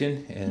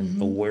realization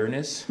and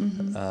awareness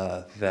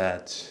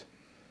that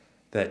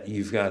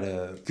you've got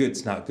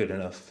good's not good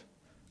enough,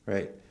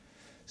 right?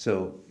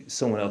 So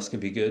someone else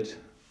can be good,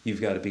 you've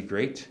got to be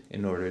great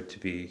in order to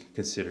be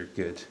considered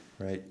good,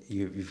 right?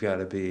 You've got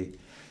to be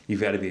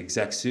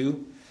exec sous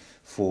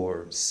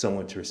for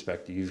someone to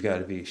respect you. You've got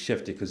to be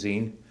chef de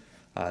cuisine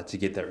to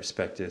get that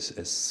respect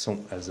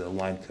as a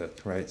line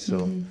cook, right?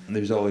 So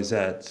there's always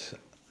that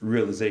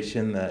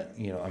realization that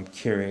I'm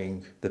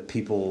carrying the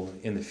people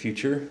in the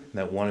future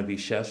that want to be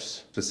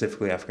chefs,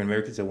 specifically African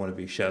Americans that want to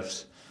be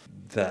chefs,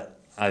 that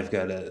I've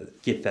got to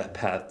get that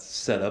path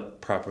set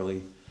up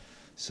properly,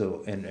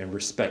 so and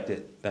respect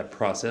that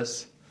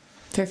process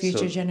For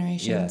future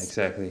generations. Yeah,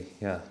 exactly.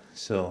 Yeah.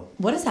 So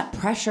What is that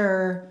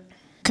pressure?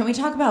 Can we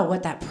talk about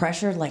what that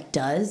pressure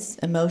does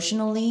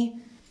emotionally?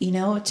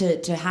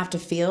 To have to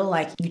feel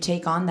like you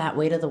take on that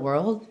weight of the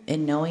world,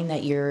 and knowing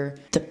that you're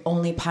the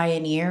only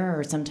pioneer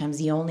or sometimes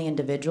the only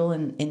individual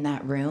in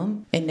that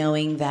room, and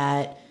knowing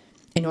that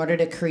in order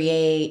to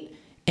create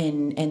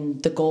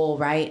and the goal,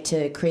 right,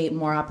 to create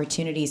more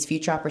opportunities,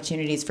 future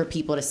opportunities for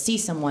people to see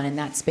someone in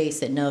that space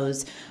that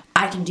knows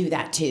I can do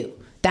that too.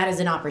 That is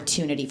an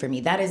opportunity for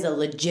me. That is a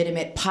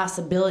legitimate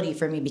possibility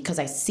for me because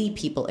I see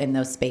people in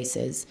those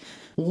spaces.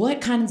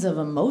 What kinds of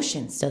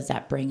emotions does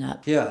that bring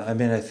up? Yeah, I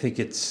mean, I think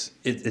it's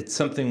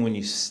something when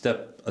you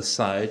step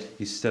aside,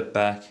 you step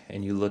back,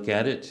 and you look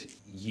at it,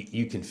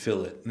 you can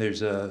feel it.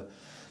 There's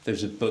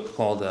a book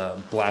called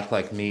Black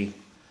Like Me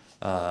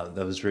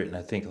that was written,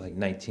 I think, like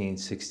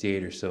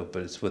 1968 or so,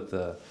 but it's with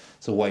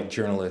it's a white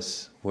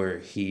journalist where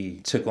he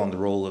took on the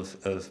role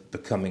of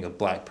becoming a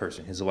black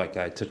person. He's a white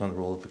guy, took on the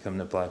role of becoming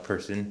a black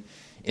person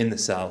in the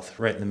South,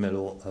 right in the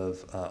middle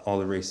of all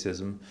the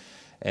racism,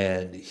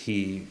 and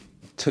he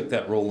took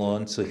that role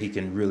on so he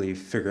can really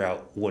figure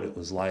out what it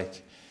was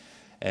like,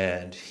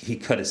 and he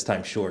cut his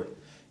time short.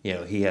 You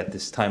know, he had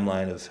this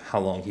timeline of how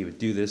long he would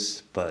do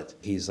this, but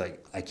he's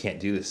like, I can't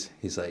do this.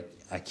 He's like,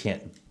 I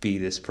can't be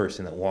this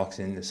person that walks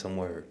into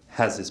somewhere,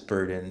 has this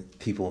burden,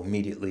 people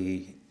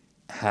immediately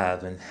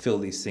have and feel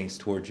these things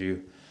towards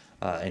you,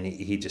 and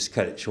he just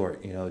cut it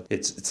short. You know,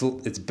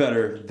 it's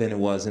better than it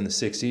was in the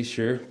 60s,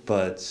 sure,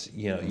 but,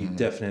 you know, you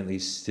definitely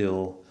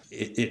still...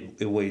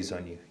 It weighs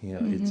on you. You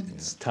know,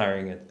 it's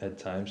tiring at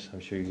times. I'm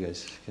sure you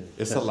guys can.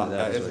 It's a lot.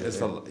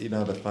 You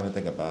know, the funny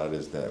thing about it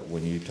is that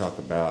when you talk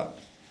about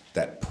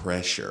that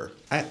pressure,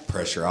 I had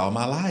pressure all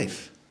my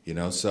life. You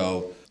know,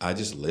 so I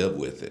just live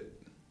with it,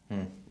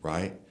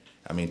 right?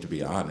 I mean, to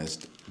be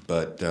honest,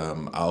 but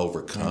I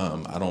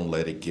overcome. I don't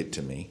let it get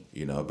to me.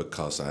 You know,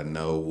 because I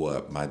know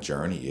what my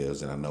journey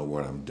is, and I know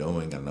what I'm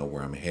doing. I know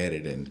where I'm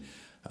headed, and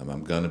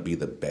I'm going to be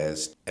the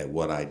best at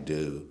what I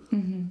do,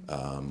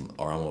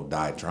 or I'm going to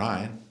die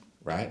trying,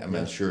 right? I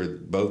mean, I'm sure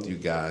both you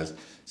guys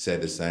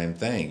said the same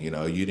thing. You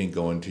know, you didn't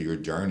go into your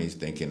journeys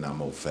thinking I'm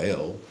going to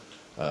fail.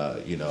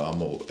 You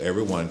know,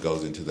 everyone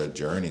goes into their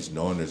journeys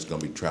knowing there's going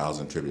to be trials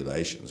and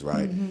tribulations,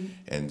 right?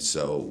 And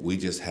so we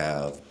just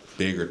have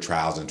bigger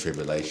trials and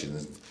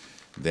tribulations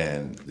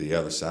than the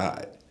other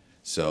side.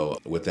 So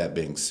with that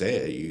being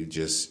said,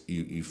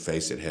 you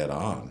face it head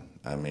on.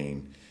 I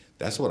mean,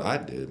 that's what I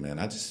do, man.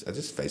 I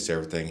just face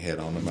everything head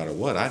on no matter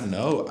what. I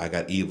know I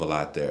got evil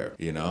out there,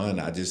 you know,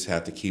 and I just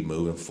have to keep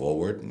moving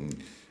forward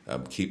and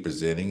keep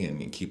presenting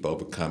and keep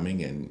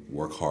overcoming and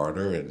work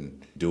harder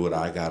and do what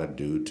I got to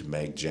do to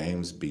make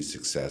James be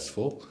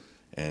successful.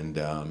 And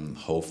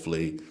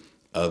hopefully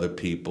other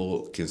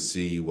people can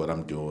see what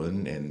I'm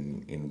doing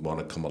and want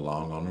to come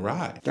along on the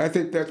ride. I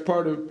think that's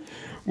part of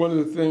one of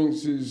the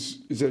things is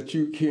that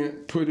you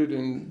can't put it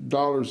in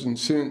dollars and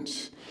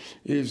cents.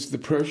 Is the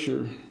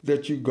pressure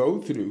that you go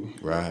through.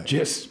 Right.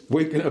 Just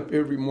waking up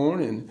every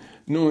morning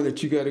knowing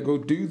that you got to go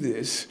do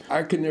this.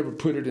 I can never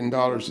put it in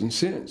dollars and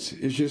cents.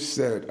 It's just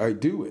that I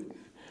do it,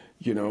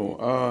 you know.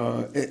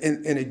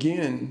 And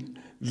again,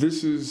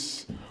 this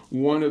is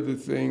one of the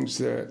things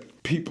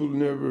that people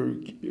never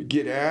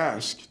get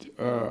asked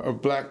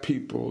of black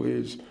people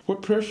is,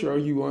 what pressure are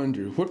you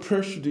under? What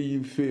pressure do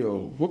you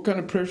feel? What kind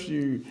of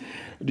pressure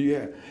do you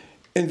have?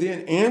 And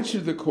then answer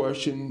the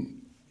question,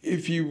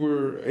 if you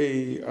were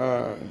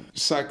a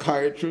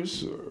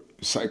psychiatrist or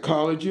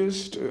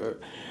psychologist,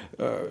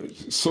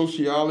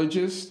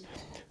 sociologist,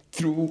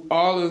 through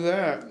all of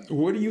that,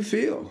 what do you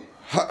feel?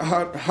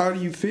 How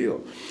do you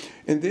feel?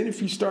 And then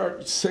if you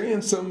start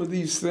saying some of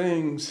these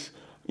things,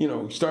 you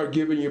know, start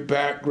giving your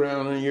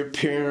background and your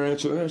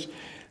parents, and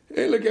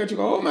they look at you and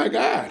go, oh my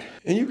God.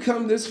 And you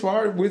come this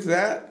far with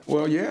that?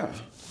 Well, yeah.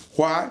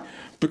 Why?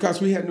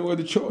 Because we had no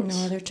other choice.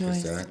 No other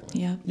choice.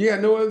 Exactly. Yeah. Yeah,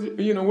 no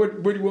other, you know,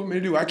 what do you want me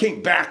to do? I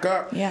can't back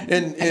up. Yeah.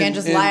 And I can't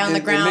just lie on the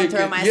ground,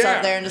 throw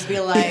myself there and just be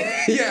like.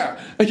 Yeah.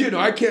 You know,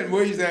 I can't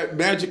wave that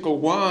magical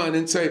wand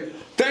and say,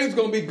 things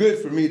going to be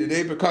good for me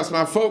today because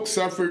my folks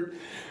suffered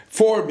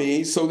for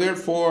me, so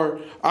therefore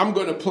I'm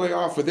going to play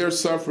off of their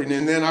suffering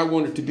and then I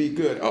want it to be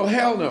good. Oh,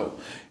 hell no.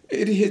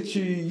 It hits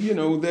you, you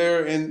know,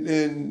 there,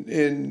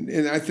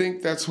 and I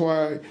think that's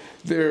why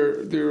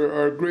there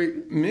are a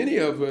great many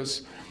of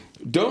us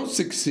don't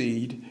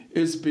succeed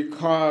is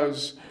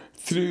because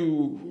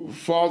through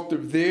fault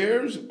of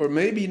theirs or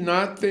maybe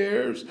not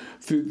theirs,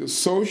 through the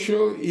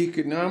social,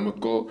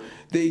 economical,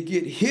 they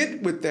get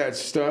hit with that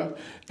stuff,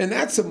 and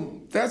that's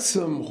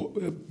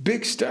some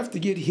big stuff to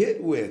get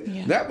hit with.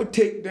 Yeah. That would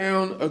take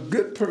down a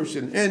good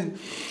person. And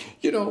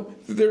you know,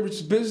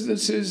 there's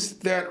businesses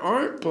that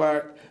aren't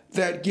black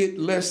that get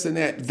less than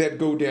that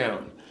go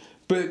down.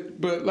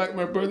 But like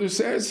my brother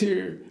says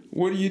here,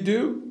 what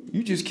do?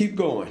 You just keep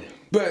going.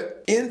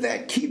 But in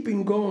that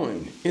keeping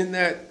going, in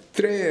that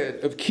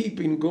thread of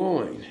keeping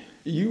going,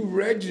 you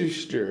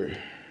register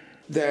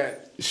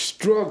that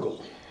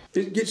struggle.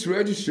 It gets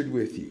registered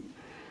with you.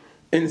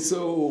 And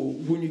so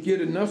when you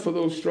get enough of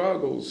those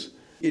struggles,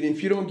 and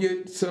if you don't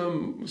get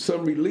some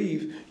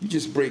relief, you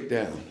just break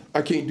down.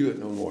 I can't do it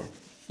no more.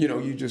 You know,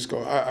 you just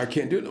go, I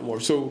can't do it no more.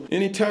 So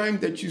anytime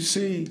that you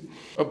see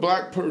a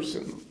black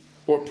person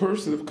or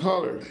person of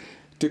color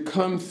to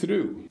come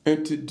through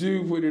and to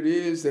do what it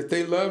is that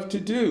they love to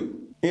do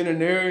in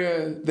an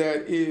area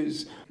that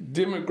is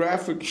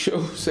demographic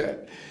shows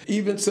that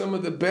even some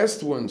of the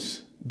best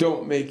ones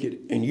don't make it,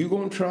 and you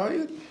gonna try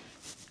it?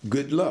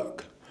 Good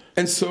luck.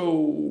 And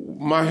so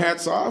my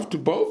hat's off to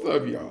both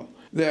of y'all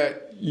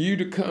that you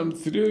to come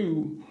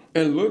through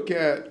and look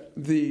at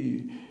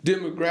the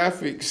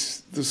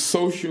demographics, the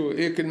social,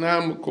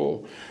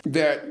 economical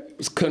that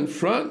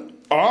confront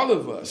all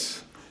of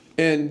us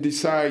and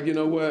decide, you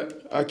know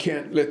what, I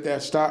can't let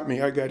that stop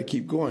me. I got to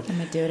keep going. I'm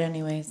going to do it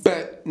anyways.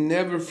 But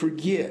never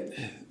forget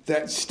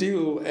that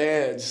still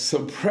adds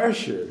some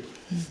pressure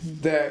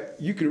that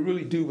you could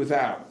really do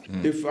without.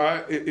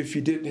 If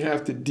you didn't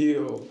have to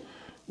deal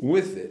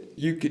with it,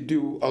 you could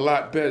do a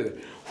lot better.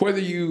 Whether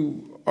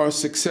you are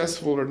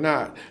successful or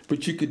not,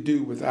 but you could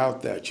do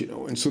without that, you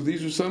know. And so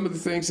these are some of the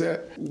things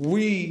that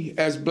we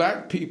as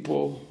black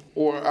people,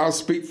 or I'll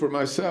speak for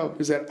myself,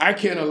 is that I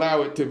can't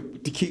allow it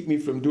to keep me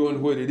from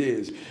doing what it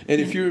is. And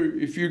if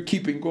you're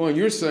keeping going,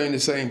 you're saying the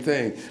same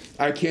thing.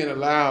 I can't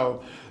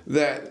allow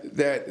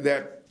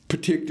that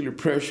particular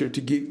pressure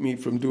to keep me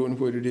from doing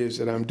what it is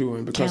that I'm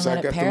doing, because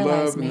I got the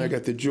love and I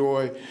got the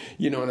joy,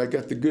 you know, and I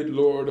got the good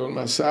Lord on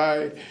my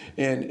side,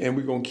 and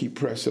we're gonna keep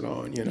pressing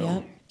on, you know.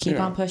 Yep. Keep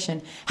on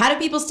pushing. How do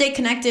people stay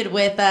connected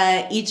with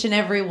each and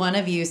every one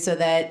of you so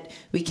that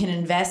we can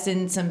invest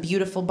in some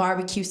beautiful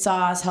barbecue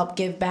sauce, help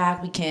give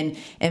back? We can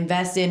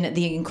invest in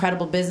the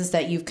incredible business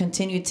that you've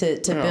continued to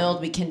build.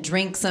 We can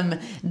drink some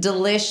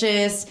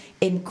delicious,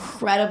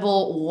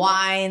 incredible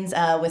wines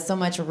with so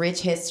much rich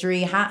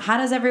history. How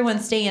does everyone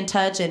stay in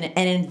touch and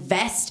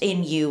invest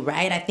in you,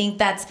 right? I think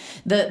that's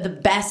the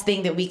best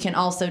thing that we can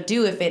also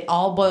do, if it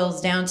all boils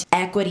down to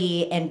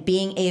equity and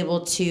being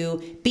able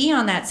to be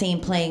on that same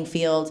playing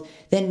field.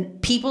 Then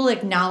people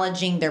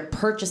acknowledging their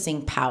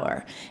purchasing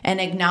power and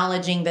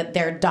acknowledging that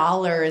their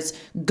dollars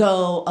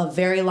go a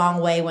very long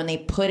way when they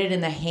put it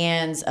in the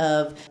hands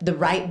of the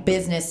right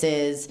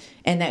businesses,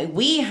 and that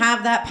we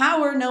have that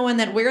power knowing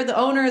that we're the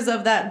owners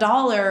of that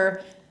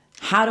dollar.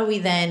 How do we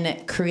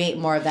then create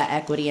more of that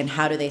equity, and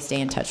how do they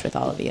stay in touch with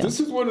all of you? This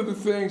is one of the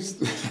things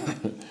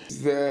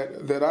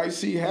that I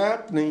see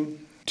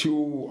happening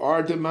to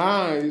our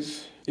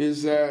demise,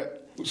 is that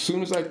as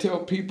soon as I tell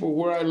people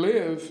where I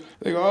live,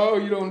 they go, oh,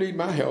 you don't need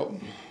my help.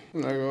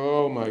 And I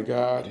go, oh my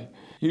God,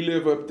 you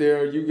live up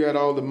there, you got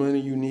all the money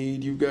you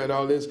need, you got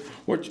all this.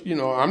 What, you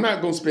know, I'm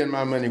not gonna spend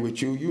my money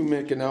with you. You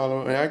making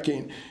all of, and I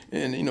can't,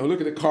 and you know, look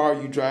at the car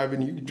you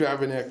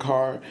driving that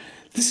car.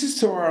 This is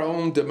to our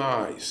own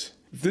demise.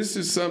 This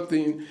is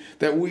something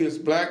that we as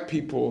black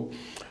people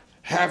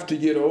have to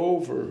get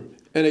over.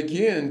 And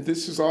again,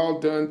 this is all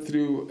done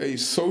through a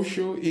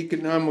social,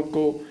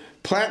 economical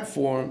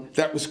platform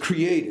that was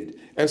created.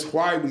 That's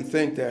why we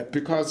think that.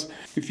 Because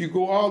if you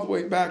go all the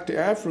way back to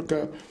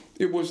Africa,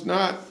 it was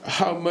not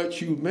how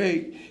much you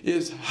make,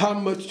 it's how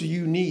much do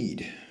you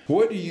need?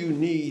 What do you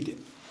need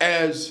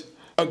as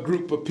a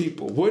group of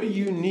people? What do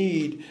you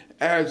need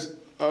as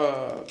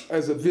a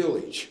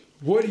village?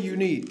 What do you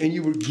need? And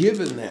you were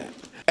given that.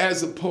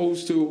 As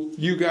opposed to,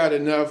 you got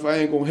enough, I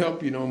ain't gonna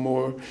help you no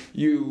more.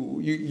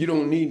 You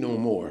don't need no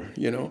more,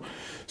 you know?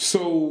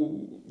 So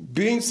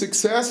being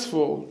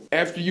successful,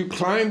 after you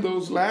climb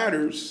those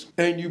ladders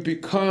and you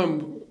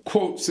become,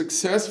 quote,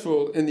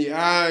 successful in the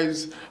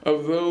eyes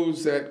of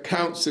those that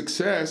count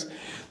success,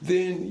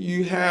 then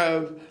you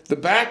have the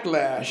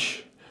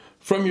backlash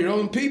from your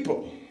own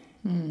people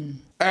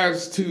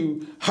as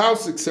to how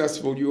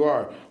successful you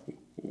are.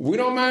 We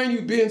don't mind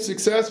you being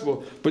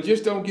successful, but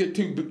just don't get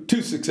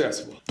too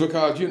successful,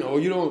 because you know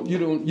you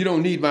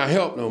don't need my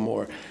help no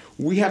more.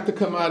 We have to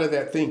come out of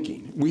that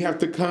thinking. We have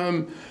to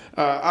come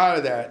out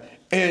of that,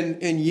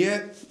 and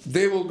yet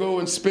they will go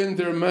and spend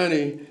their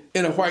money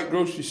in a white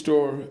grocery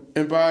store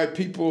and buy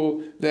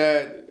people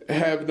that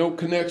have no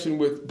connection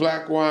with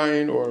black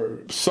wine or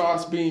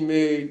sauce being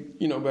made,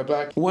 you know, by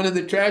black. One of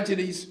the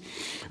tragedies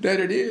that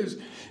it is,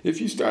 if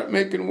you start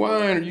making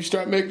wine or you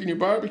start making your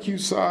barbecue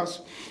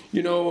sauce,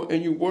 you know,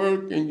 and you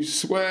work and you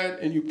sweat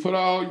and you put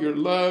all your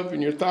love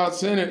and your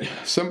thoughts in it,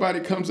 somebody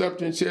comes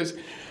up and says,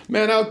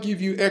 man, I'll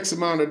give you X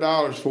amount of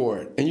dollars for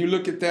it. And you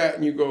look at that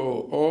and you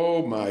go,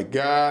 oh my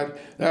God,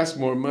 that's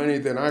more money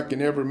than I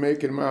can ever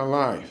make in my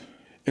life.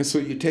 And so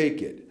you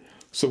take it.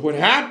 So what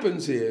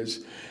happens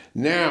is,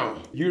 now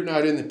you're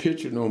not in the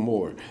picture no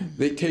more.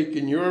 They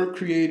taken your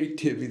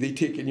creativity, they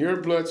taken your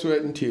blood,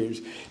 sweat, and tears,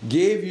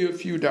 gave you a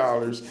few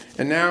dollars,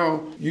 and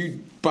now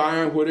you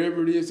buying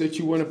whatever it is that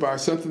you want to buy,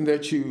 something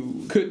that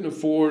you couldn't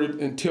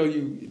afford until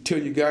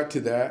you got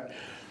to that.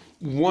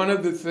 One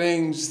of the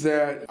things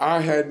that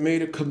I had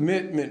made a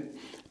commitment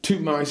to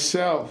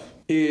myself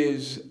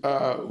is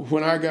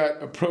when I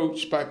got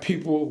approached by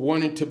people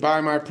wanting to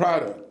buy my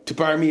product, to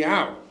buy me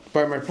out,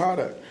 buy my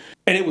product,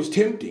 and it was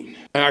tempting,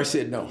 and I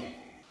said no.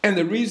 And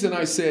the reason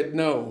I said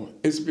no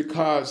is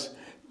because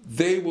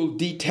they will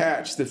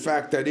detach the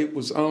fact that it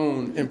was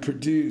owned and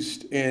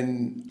produced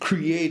and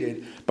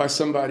created by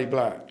somebody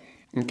black,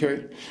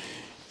 okay?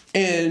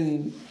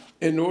 And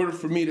in order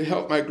for me to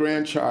help my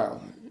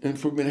grandchild and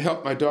for me to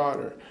help my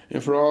daughter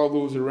and for all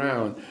those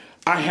around,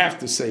 I have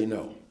to say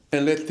no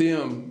and let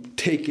them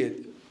take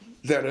it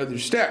that other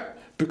step,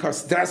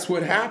 because that's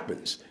what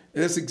happens.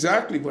 That's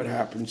exactly what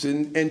happens.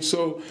 And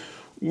so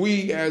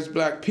we as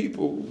black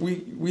people,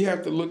 we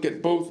have to look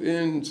at both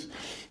ends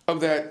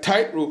of that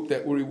tightrope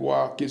that we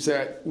walk, is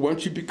that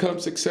once you become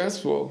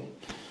successful,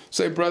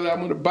 Say, brother, I'm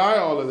going to buy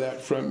all of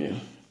that from you.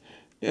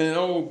 And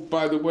oh,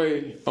 by the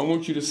way, I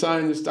want you to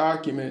sign this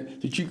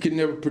document that you can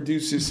never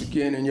produce this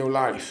again in your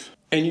life.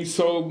 And you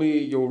sold me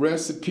your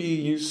recipe,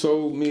 you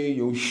sold me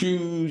your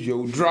shoes,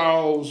 your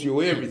drawers,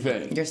 your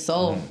everything. Your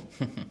soul.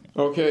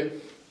 Okay?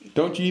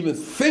 Don't you even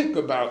think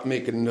about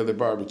making another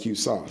barbecue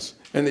sauce.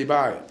 And they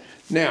buy it.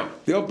 Now,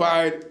 they'll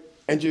buy it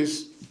and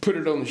just put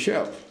it on the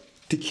shelf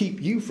to keep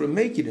you from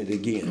making it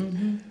again.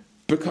 Mm-hmm.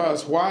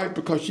 Because why?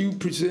 Because you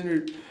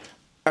presented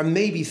a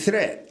maybe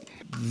threat.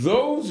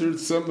 Those are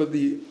some of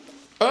the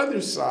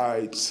other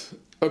sides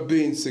of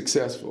being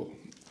successful.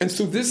 And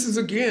so this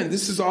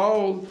is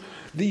all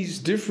these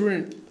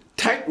different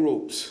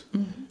tightropes,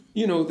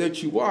 mm-hmm.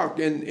 That you walk.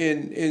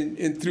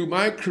 And through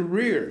my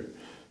career,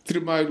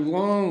 through my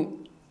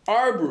long,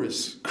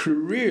 arduous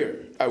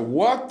career, I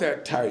walked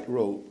that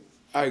tightrope.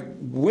 I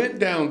went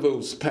down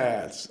those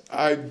paths.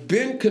 I've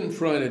been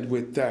confronted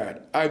with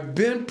that. I've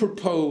been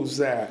proposed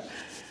that.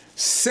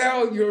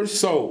 Sell your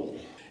soul.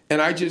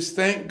 And I just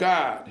thank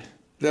God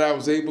that I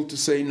was able to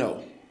say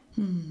no.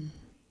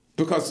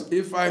 Because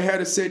if I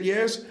had said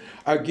yes,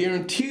 I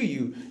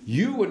guarantee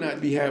you would not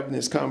be having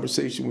this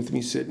conversation with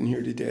me sitting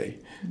here today.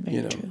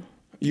 Very true.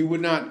 You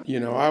would not,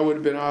 I would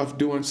have been off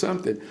doing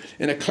something.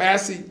 And a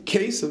classic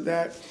case of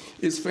that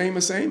is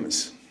Famous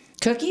Amos.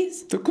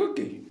 Cookies? The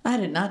cookie. I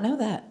did not know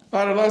that.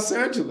 Out of Los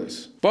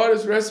Angeles. Bought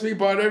his recipe,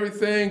 bought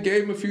everything,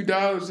 gave him a few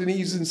dollars, and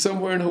he's in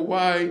somewhere in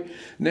Hawaii.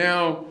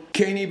 Now,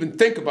 can't even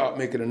think about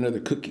making another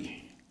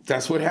cookie.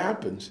 That's what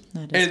happens.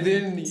 And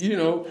then,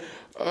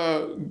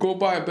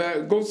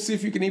 go see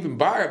if you can even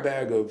buy a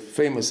bag of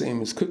Famous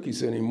Amos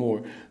cookies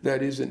anymore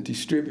that isn't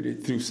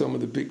distributed through some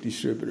of the big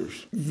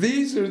distributors.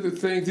 These are the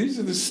things, these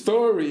are the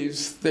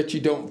stories that you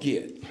don't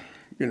get.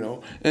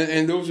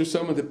 And those are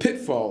some of the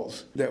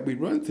pitfalls that we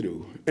run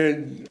through.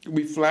 And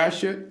we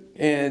flash it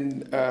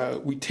and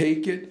we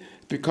take it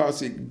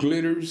because it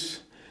glitters,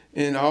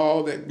 and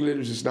all that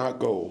glitters is not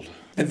gold.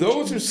 And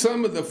those are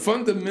some of the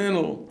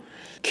fundamental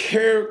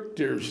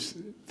characters,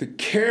 the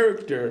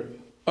character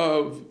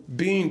of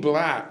being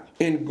black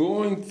and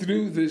going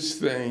through this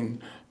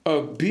thing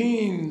of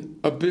being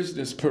a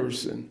business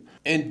person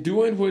and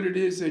doing what it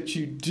is that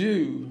you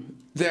do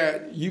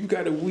that you've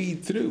got to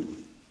weed through.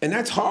 And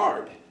that's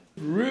hard.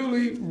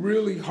 Really,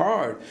 really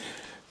hard,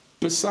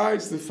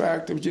 besides the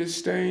fact of just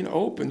staying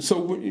open.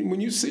 So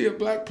when you see a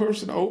black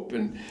person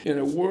open in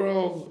a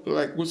world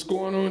like what's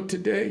going on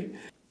today,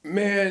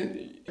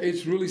 man,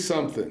 it's really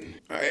something.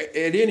 At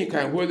any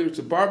kind, whether it's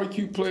a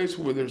barbecue place,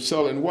 whether it's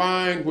selling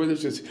wine, whether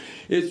it's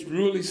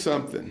really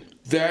something.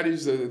 That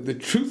is the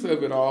truth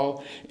of it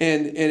all,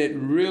 and it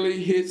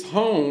really hits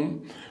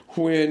home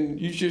when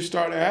you just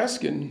start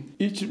asking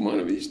each one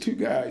of these two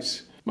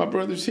guys, my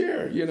brother's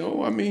here,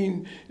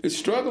 it's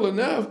struggle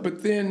enough,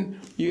 but then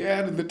you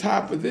add to the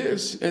top of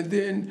this, and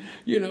then,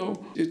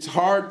 it's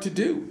hard to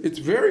do. It's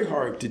very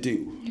hard to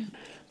do. Yeah.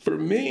 For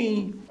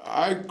me,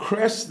 I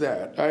crest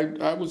that.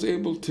 I was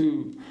able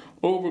to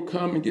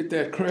overcome and get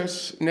that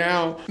crest.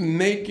 Now,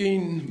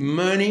 making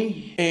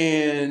money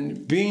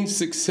and being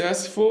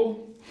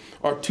successful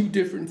are two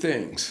different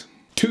things,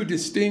 two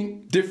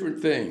distinct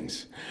different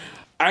things.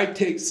 I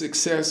take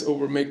success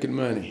over making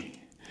money.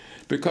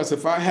 Because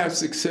if I have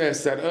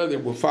success, that other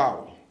will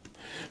follow.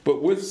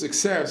 But with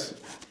success,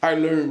 I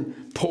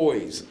learn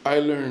poise. I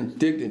learn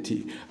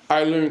dignity.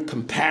 I learn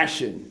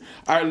compassion.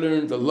 I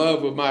learn the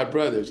love of my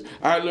brothers.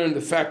 I learn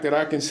the fact that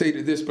I can say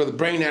to this brother,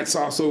 bring that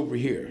sauce over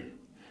here.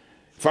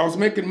 If I was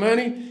making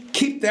money,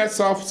 keep that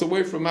sauce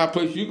away from my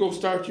place. You go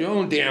start your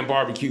own damn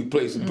barbecue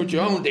place and put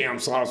your own damn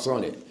sauce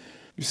on it.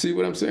 You see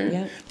what I'm saying?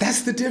 Yeah.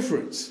 That's the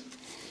difference.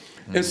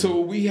 And so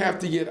we have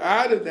to get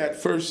out of that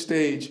first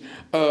stage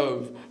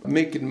of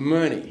making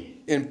money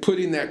and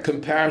putting that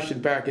compassion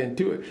back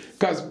into it.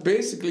 Because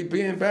basically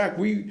being back,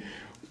 we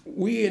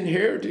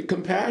inherited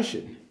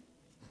compassion.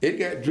 It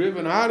got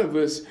driven out of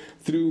us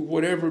through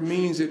whatever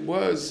means it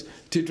was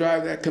to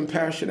drive that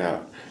compassion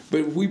out.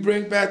 But if we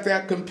bring back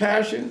that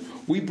compassion,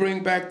 we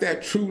bring back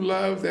that true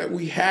love that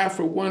we have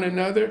for one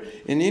another,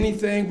 and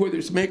anything, whether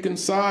it's making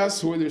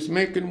sauce, whether it's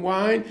making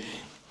wine,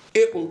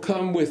 it will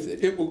come with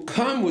it. It will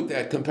come with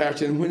that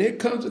compassion. And when it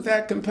comes with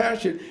that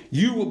compassion,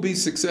 you will be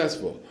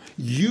successful.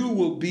 You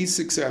will be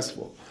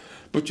successful.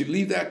 But you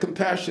leave that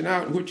compassion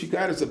out, and what you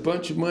got is a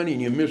bunch of money,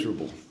 and you're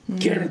miserable.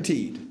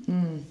 Guaranteed.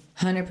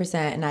 100%,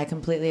 and I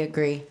completely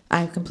agree.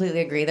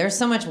 There's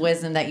so much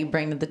wisdom that you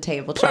bring to the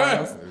table,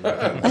 Charles.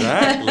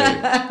 Exactly.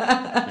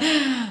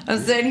 I'm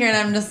sitting here, and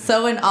I'm just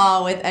so in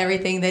awe with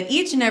everything that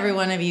each and every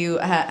one of you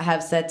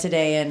have said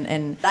today.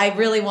 And I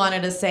really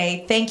wanted to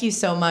say thank you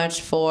so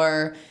much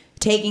for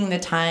taking the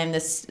time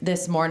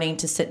this morning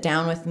to sit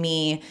down with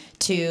me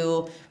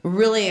to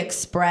really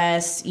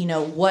express,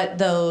 what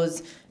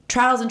those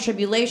trials and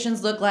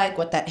tribulations look like,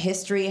 what that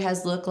history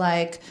has looked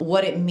like,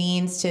 what it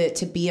means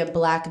to be a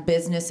Black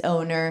business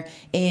owner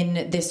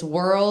in this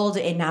world,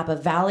 in Napa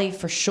Valley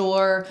for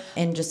sure,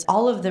 and just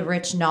all of the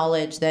rich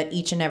knowledge that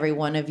each and every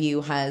one of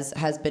you has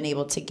been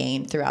able to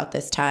gain throughout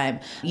this time.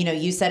 You know,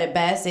 you said it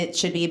best. It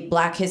should be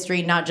Black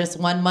history, not just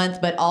 1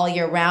 month, but all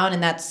year round.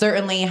 And that's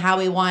certainly how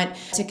we want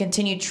to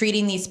continue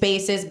treating these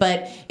spaces.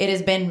 But it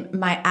has been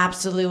my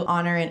absolute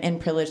honor and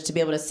privilege to be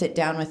able to sit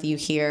down with you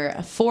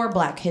here for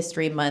Black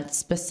History Month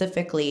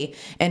specifically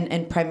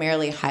and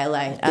primarily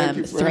highlight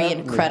three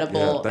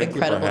incredible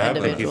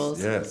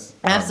individuals. Yes.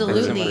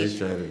 Absolutely. I'm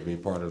to be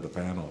part of the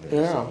panel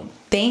here. Yeah. So.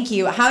 Thank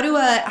you. How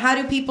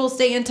do people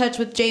stay in touch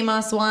with J.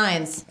 Moss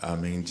Wines? I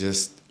mean,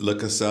 just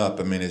look us up.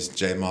 I mean, it's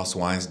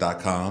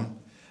jmosswines.com.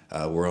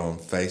 We're on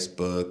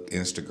Facebook,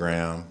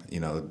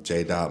 Instagram,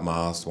 J.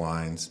 Moss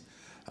Wines.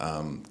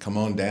 Come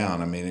on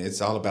down. I mean,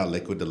 it's all about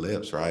liquid to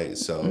lips, right?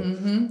 So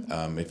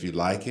if you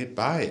like it,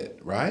 buy it,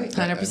 right? 100%.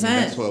 I mean,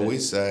 that's what we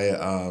say,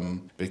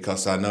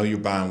 because I know you're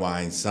buying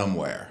wine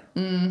somewhere,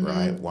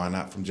 right? Why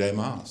not from J.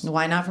 Moss?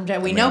 Why not from J?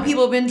 We know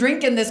people have been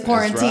drinking this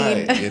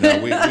quarantine. That's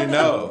right. We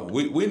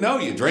know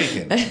you're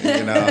drinking.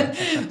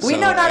 We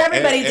know not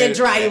everybody did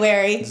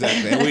Dryuary.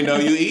 Exactly. And we know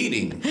you're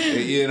eating,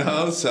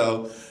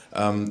 so...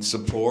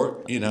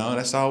 support,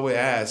 that's all we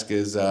ask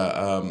is,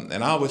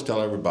 and I always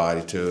tell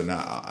everybody too, and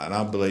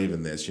I believe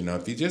in this,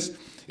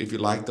 if you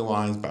like the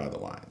wines, buy the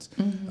wines.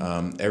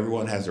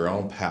 Everyone has their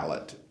own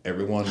palate.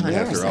 Everyone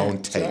has their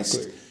own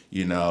taste.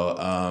 Exactly.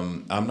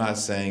 I'm not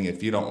saying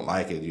if you don't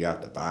like it, you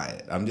have to buy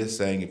it. I'm just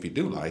saying if you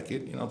do like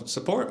it,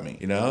 support me.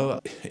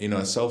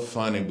 It's so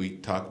funny. We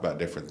talk about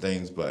different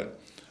things, but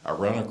I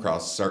run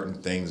across certain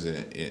things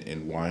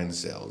in wine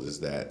sales is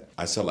that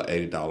I sell an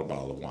 $80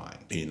 bottle of wine,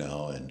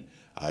 and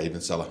I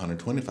even sell a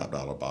 $125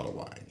 bottle of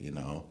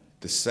wine,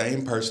 The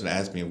same person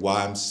asked me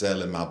why I'm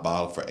selling my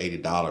bottle for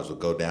 $80 will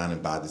go down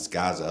and buy this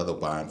guy's other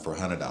wine for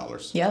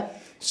 $100.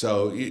 Yep.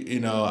 So,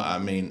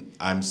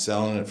 I'm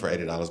selling it for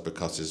 $80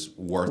 because it's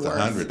worth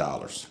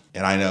 $100.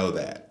 And I know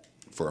that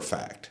for a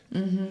fact.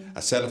 I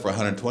sell it for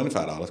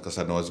 $125 because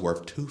I know it's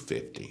worth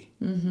 $250.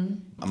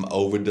 I'm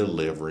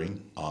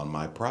over-delivering on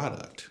my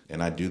product.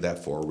 And I do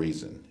that for a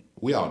reason.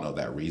 We all know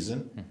that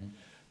reason.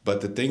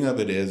 But the thing of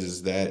it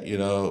is that,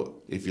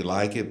 if you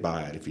like it,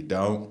 buy it. If you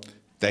don't,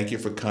 thank you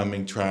for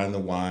coming, trying the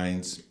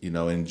wines,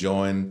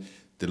 enjoying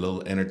the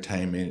little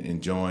entertainment,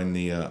 enjoying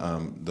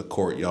the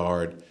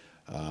courtyard.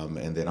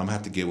 And then I'm going to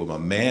have to get with my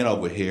man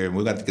over here, and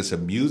we're going to have to get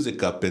some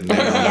music up in there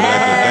on a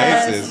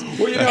regular basis.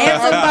 Well,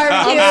 and some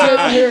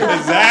barbecue.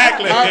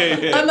 Exactly.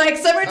 I'm like,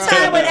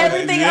 summertime when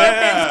everything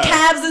opens,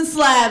 calves and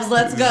slabs,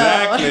 let's go.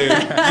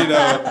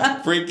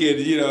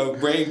 Freaking,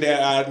 bring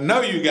down, I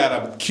know you got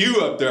a cue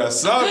up there or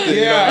something,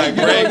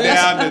 bring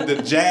down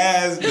the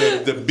jazz,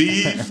 the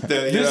beef.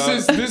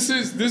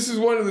 This is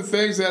one of the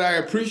things that I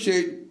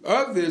appreciate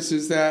of this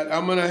is that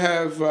I'm going to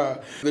have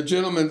the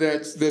gentleman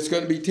that's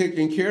going to be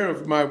taking care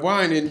of my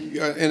wine,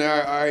 and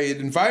I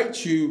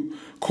invite you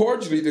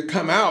cordially to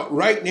come out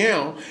right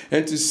now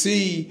and to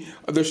see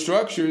the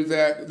structure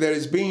that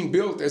is being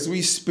built as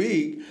we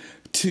speak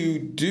to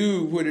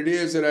do what it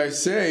is that I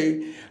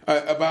say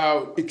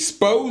about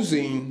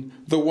exposing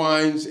the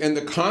wines and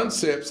the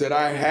concepts that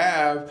I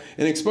have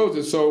and expose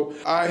it. So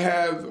I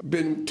have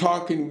been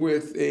talking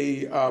with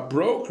a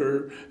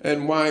broker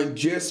and wine,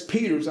 Jess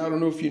Peters. I don't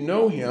know if you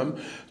know him,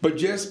 but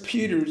Jess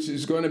Peters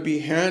is going to be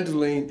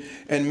handling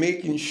and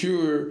making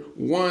sure,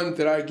 one,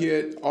 that I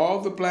get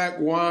all the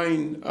Black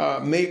wine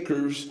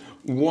makers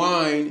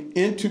wine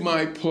into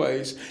my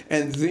place,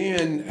 and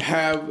then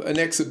have an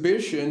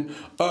exhibition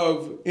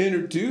of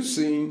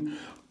introducing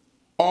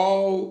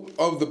all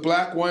of the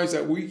Black wines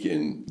that we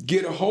can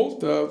get a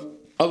hold of,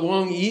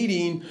 along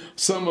eating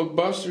some of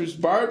Buster's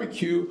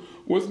barbecue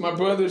with my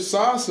brother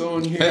Sasso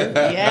in here.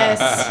 Yes.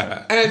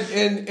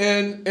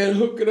 And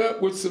hook it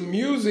up with some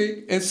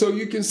music, and so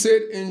you can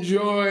sit,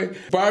 enjoy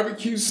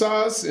barbecue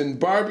sauce and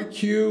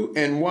barbecue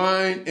and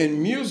wine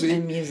and music.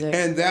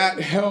 And that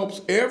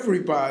helps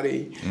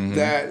everybody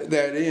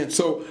that in.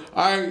 So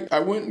I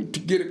went to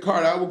get a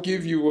card. I will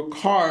give you a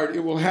card.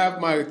 It will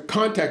have my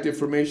contact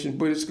information,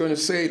 but it's going to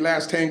say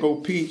Last Tango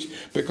Peach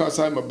because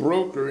I'm a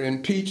broker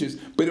in peaches,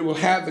 but it will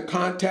have the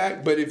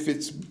contact. But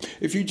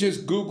if you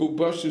just Google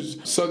Buster's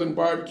Southern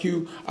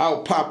Barbecue,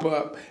 I'll pop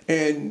up,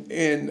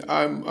 and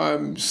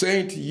I'm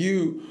saying to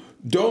you,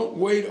 don't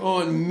wait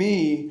on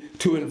me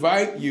to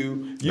invite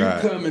you. You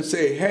come and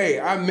say, hey,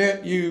 I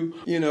met you,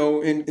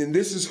 and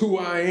this is who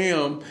I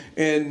am,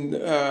 and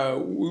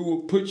we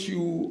will put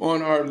you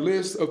on our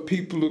list of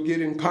people to get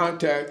in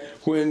contact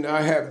when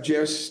I have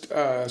just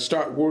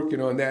start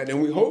working on that.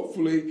 And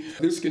hopefully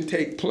this can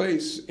take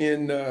place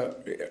in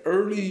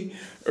early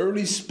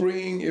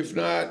spring, if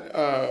not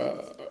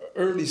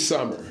early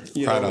summer.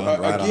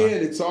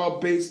 Again, it's all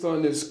based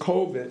on this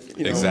COVID.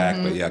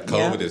 Exactly. Yeah,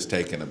 COVID is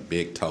taking a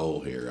big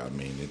toll here. I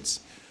mean, it's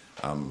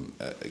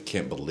I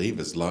can't believe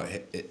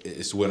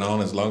it's went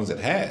on as long as it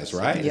has,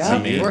 right?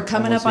 Yeah, we're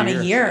coming up on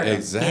a year.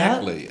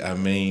 Exactly. Yep. I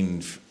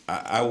mean,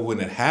 when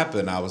it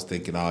happened, I was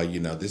thinking, oh,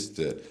 this is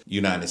the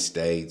United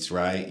States,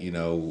 right?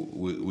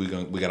 We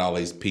got all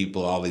these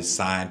people, all these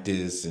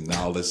scientists, and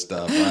all this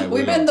stuff, right?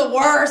 We've been the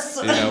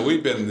worst.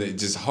 We've been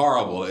just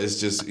horrible. It's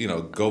just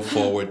go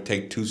forward,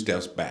 take 2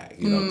 steps back.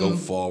 Go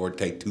forward,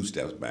 take 2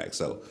 steps back.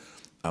 So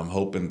I'm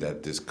hoping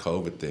that this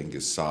COVID thing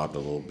gets solved a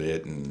little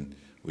bit, and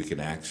we can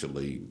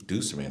actually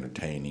do some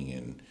entertaining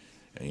and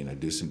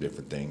do some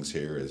different things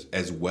here,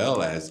 as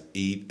well as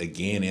eat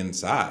again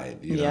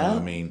inside. Yeah. I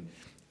mean,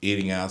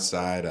 eating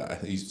outside. I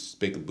used to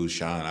speak of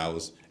Bouchon. I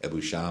was at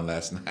Bouchon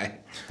last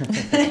night.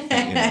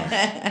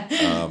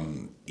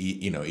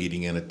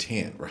 Eating in a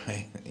tent,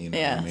 right?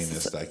 Yeah. I mean,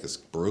 it's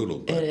brutal.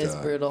 But, it is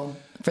brutal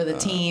for the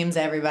teams,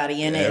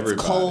 everybody in it.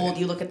 It's cold.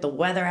 You look at the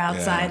weather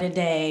outside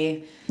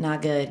today.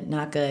 Not good.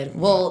 Not good.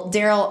 Well,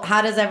 Daryl,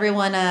 how does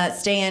everyone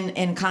stay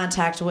in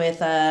contact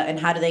with and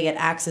how do they get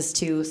access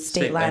to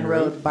State Line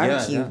Road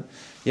Barbecue?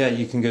 Yeah,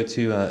 you can go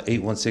to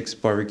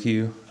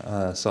 816barbecue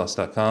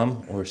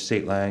sauce.com or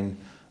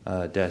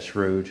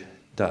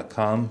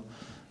stateline-road.com.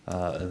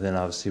 And then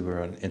obviously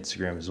we're on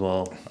Instagram as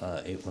well,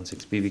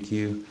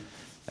 816BBQ,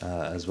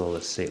 as well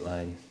as State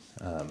Line,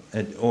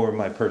 or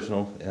my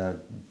personal,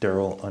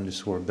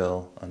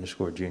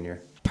 Daryl_Bell_Jr.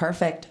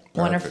 Perfect.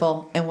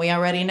 Wonderful. And we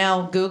already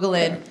know, Google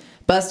it.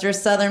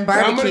 Buster's Southern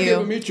Barbecue. I'm going to give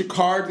them each a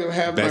card that'll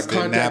have Best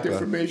my contact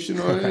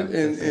information on it,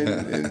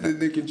 and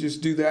they can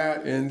just do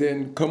that, and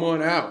then come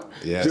on out.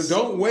 Yes. So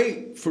don't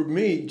wait for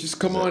me.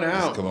 Just come on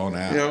out. Just come on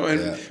out.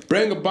 And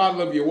bring a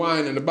bottle of your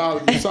wine and a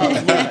bottle of your sauce.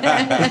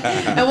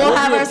 And we'll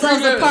have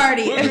ourselves a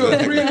party. We'll do a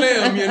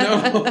prelim,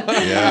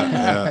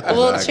 Yeah.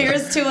 Well,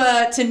 cheers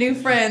to new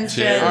friends.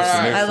 Cheers.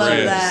 Right. I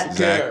love that.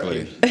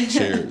 Exactly.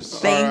 Cheers.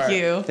 Thank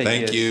you.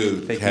 Thank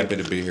you. Happy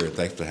to be here.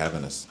 Thanks for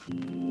having us.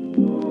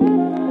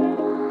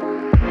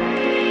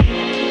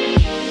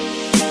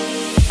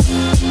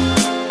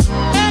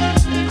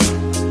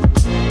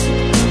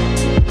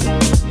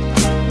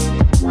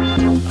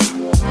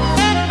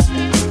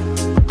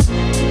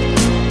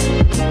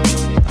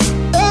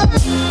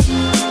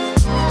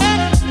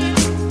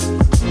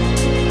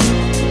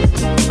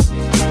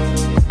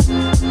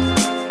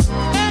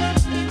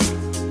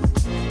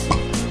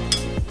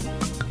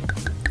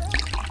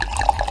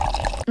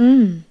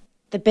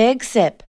 The Big Sip.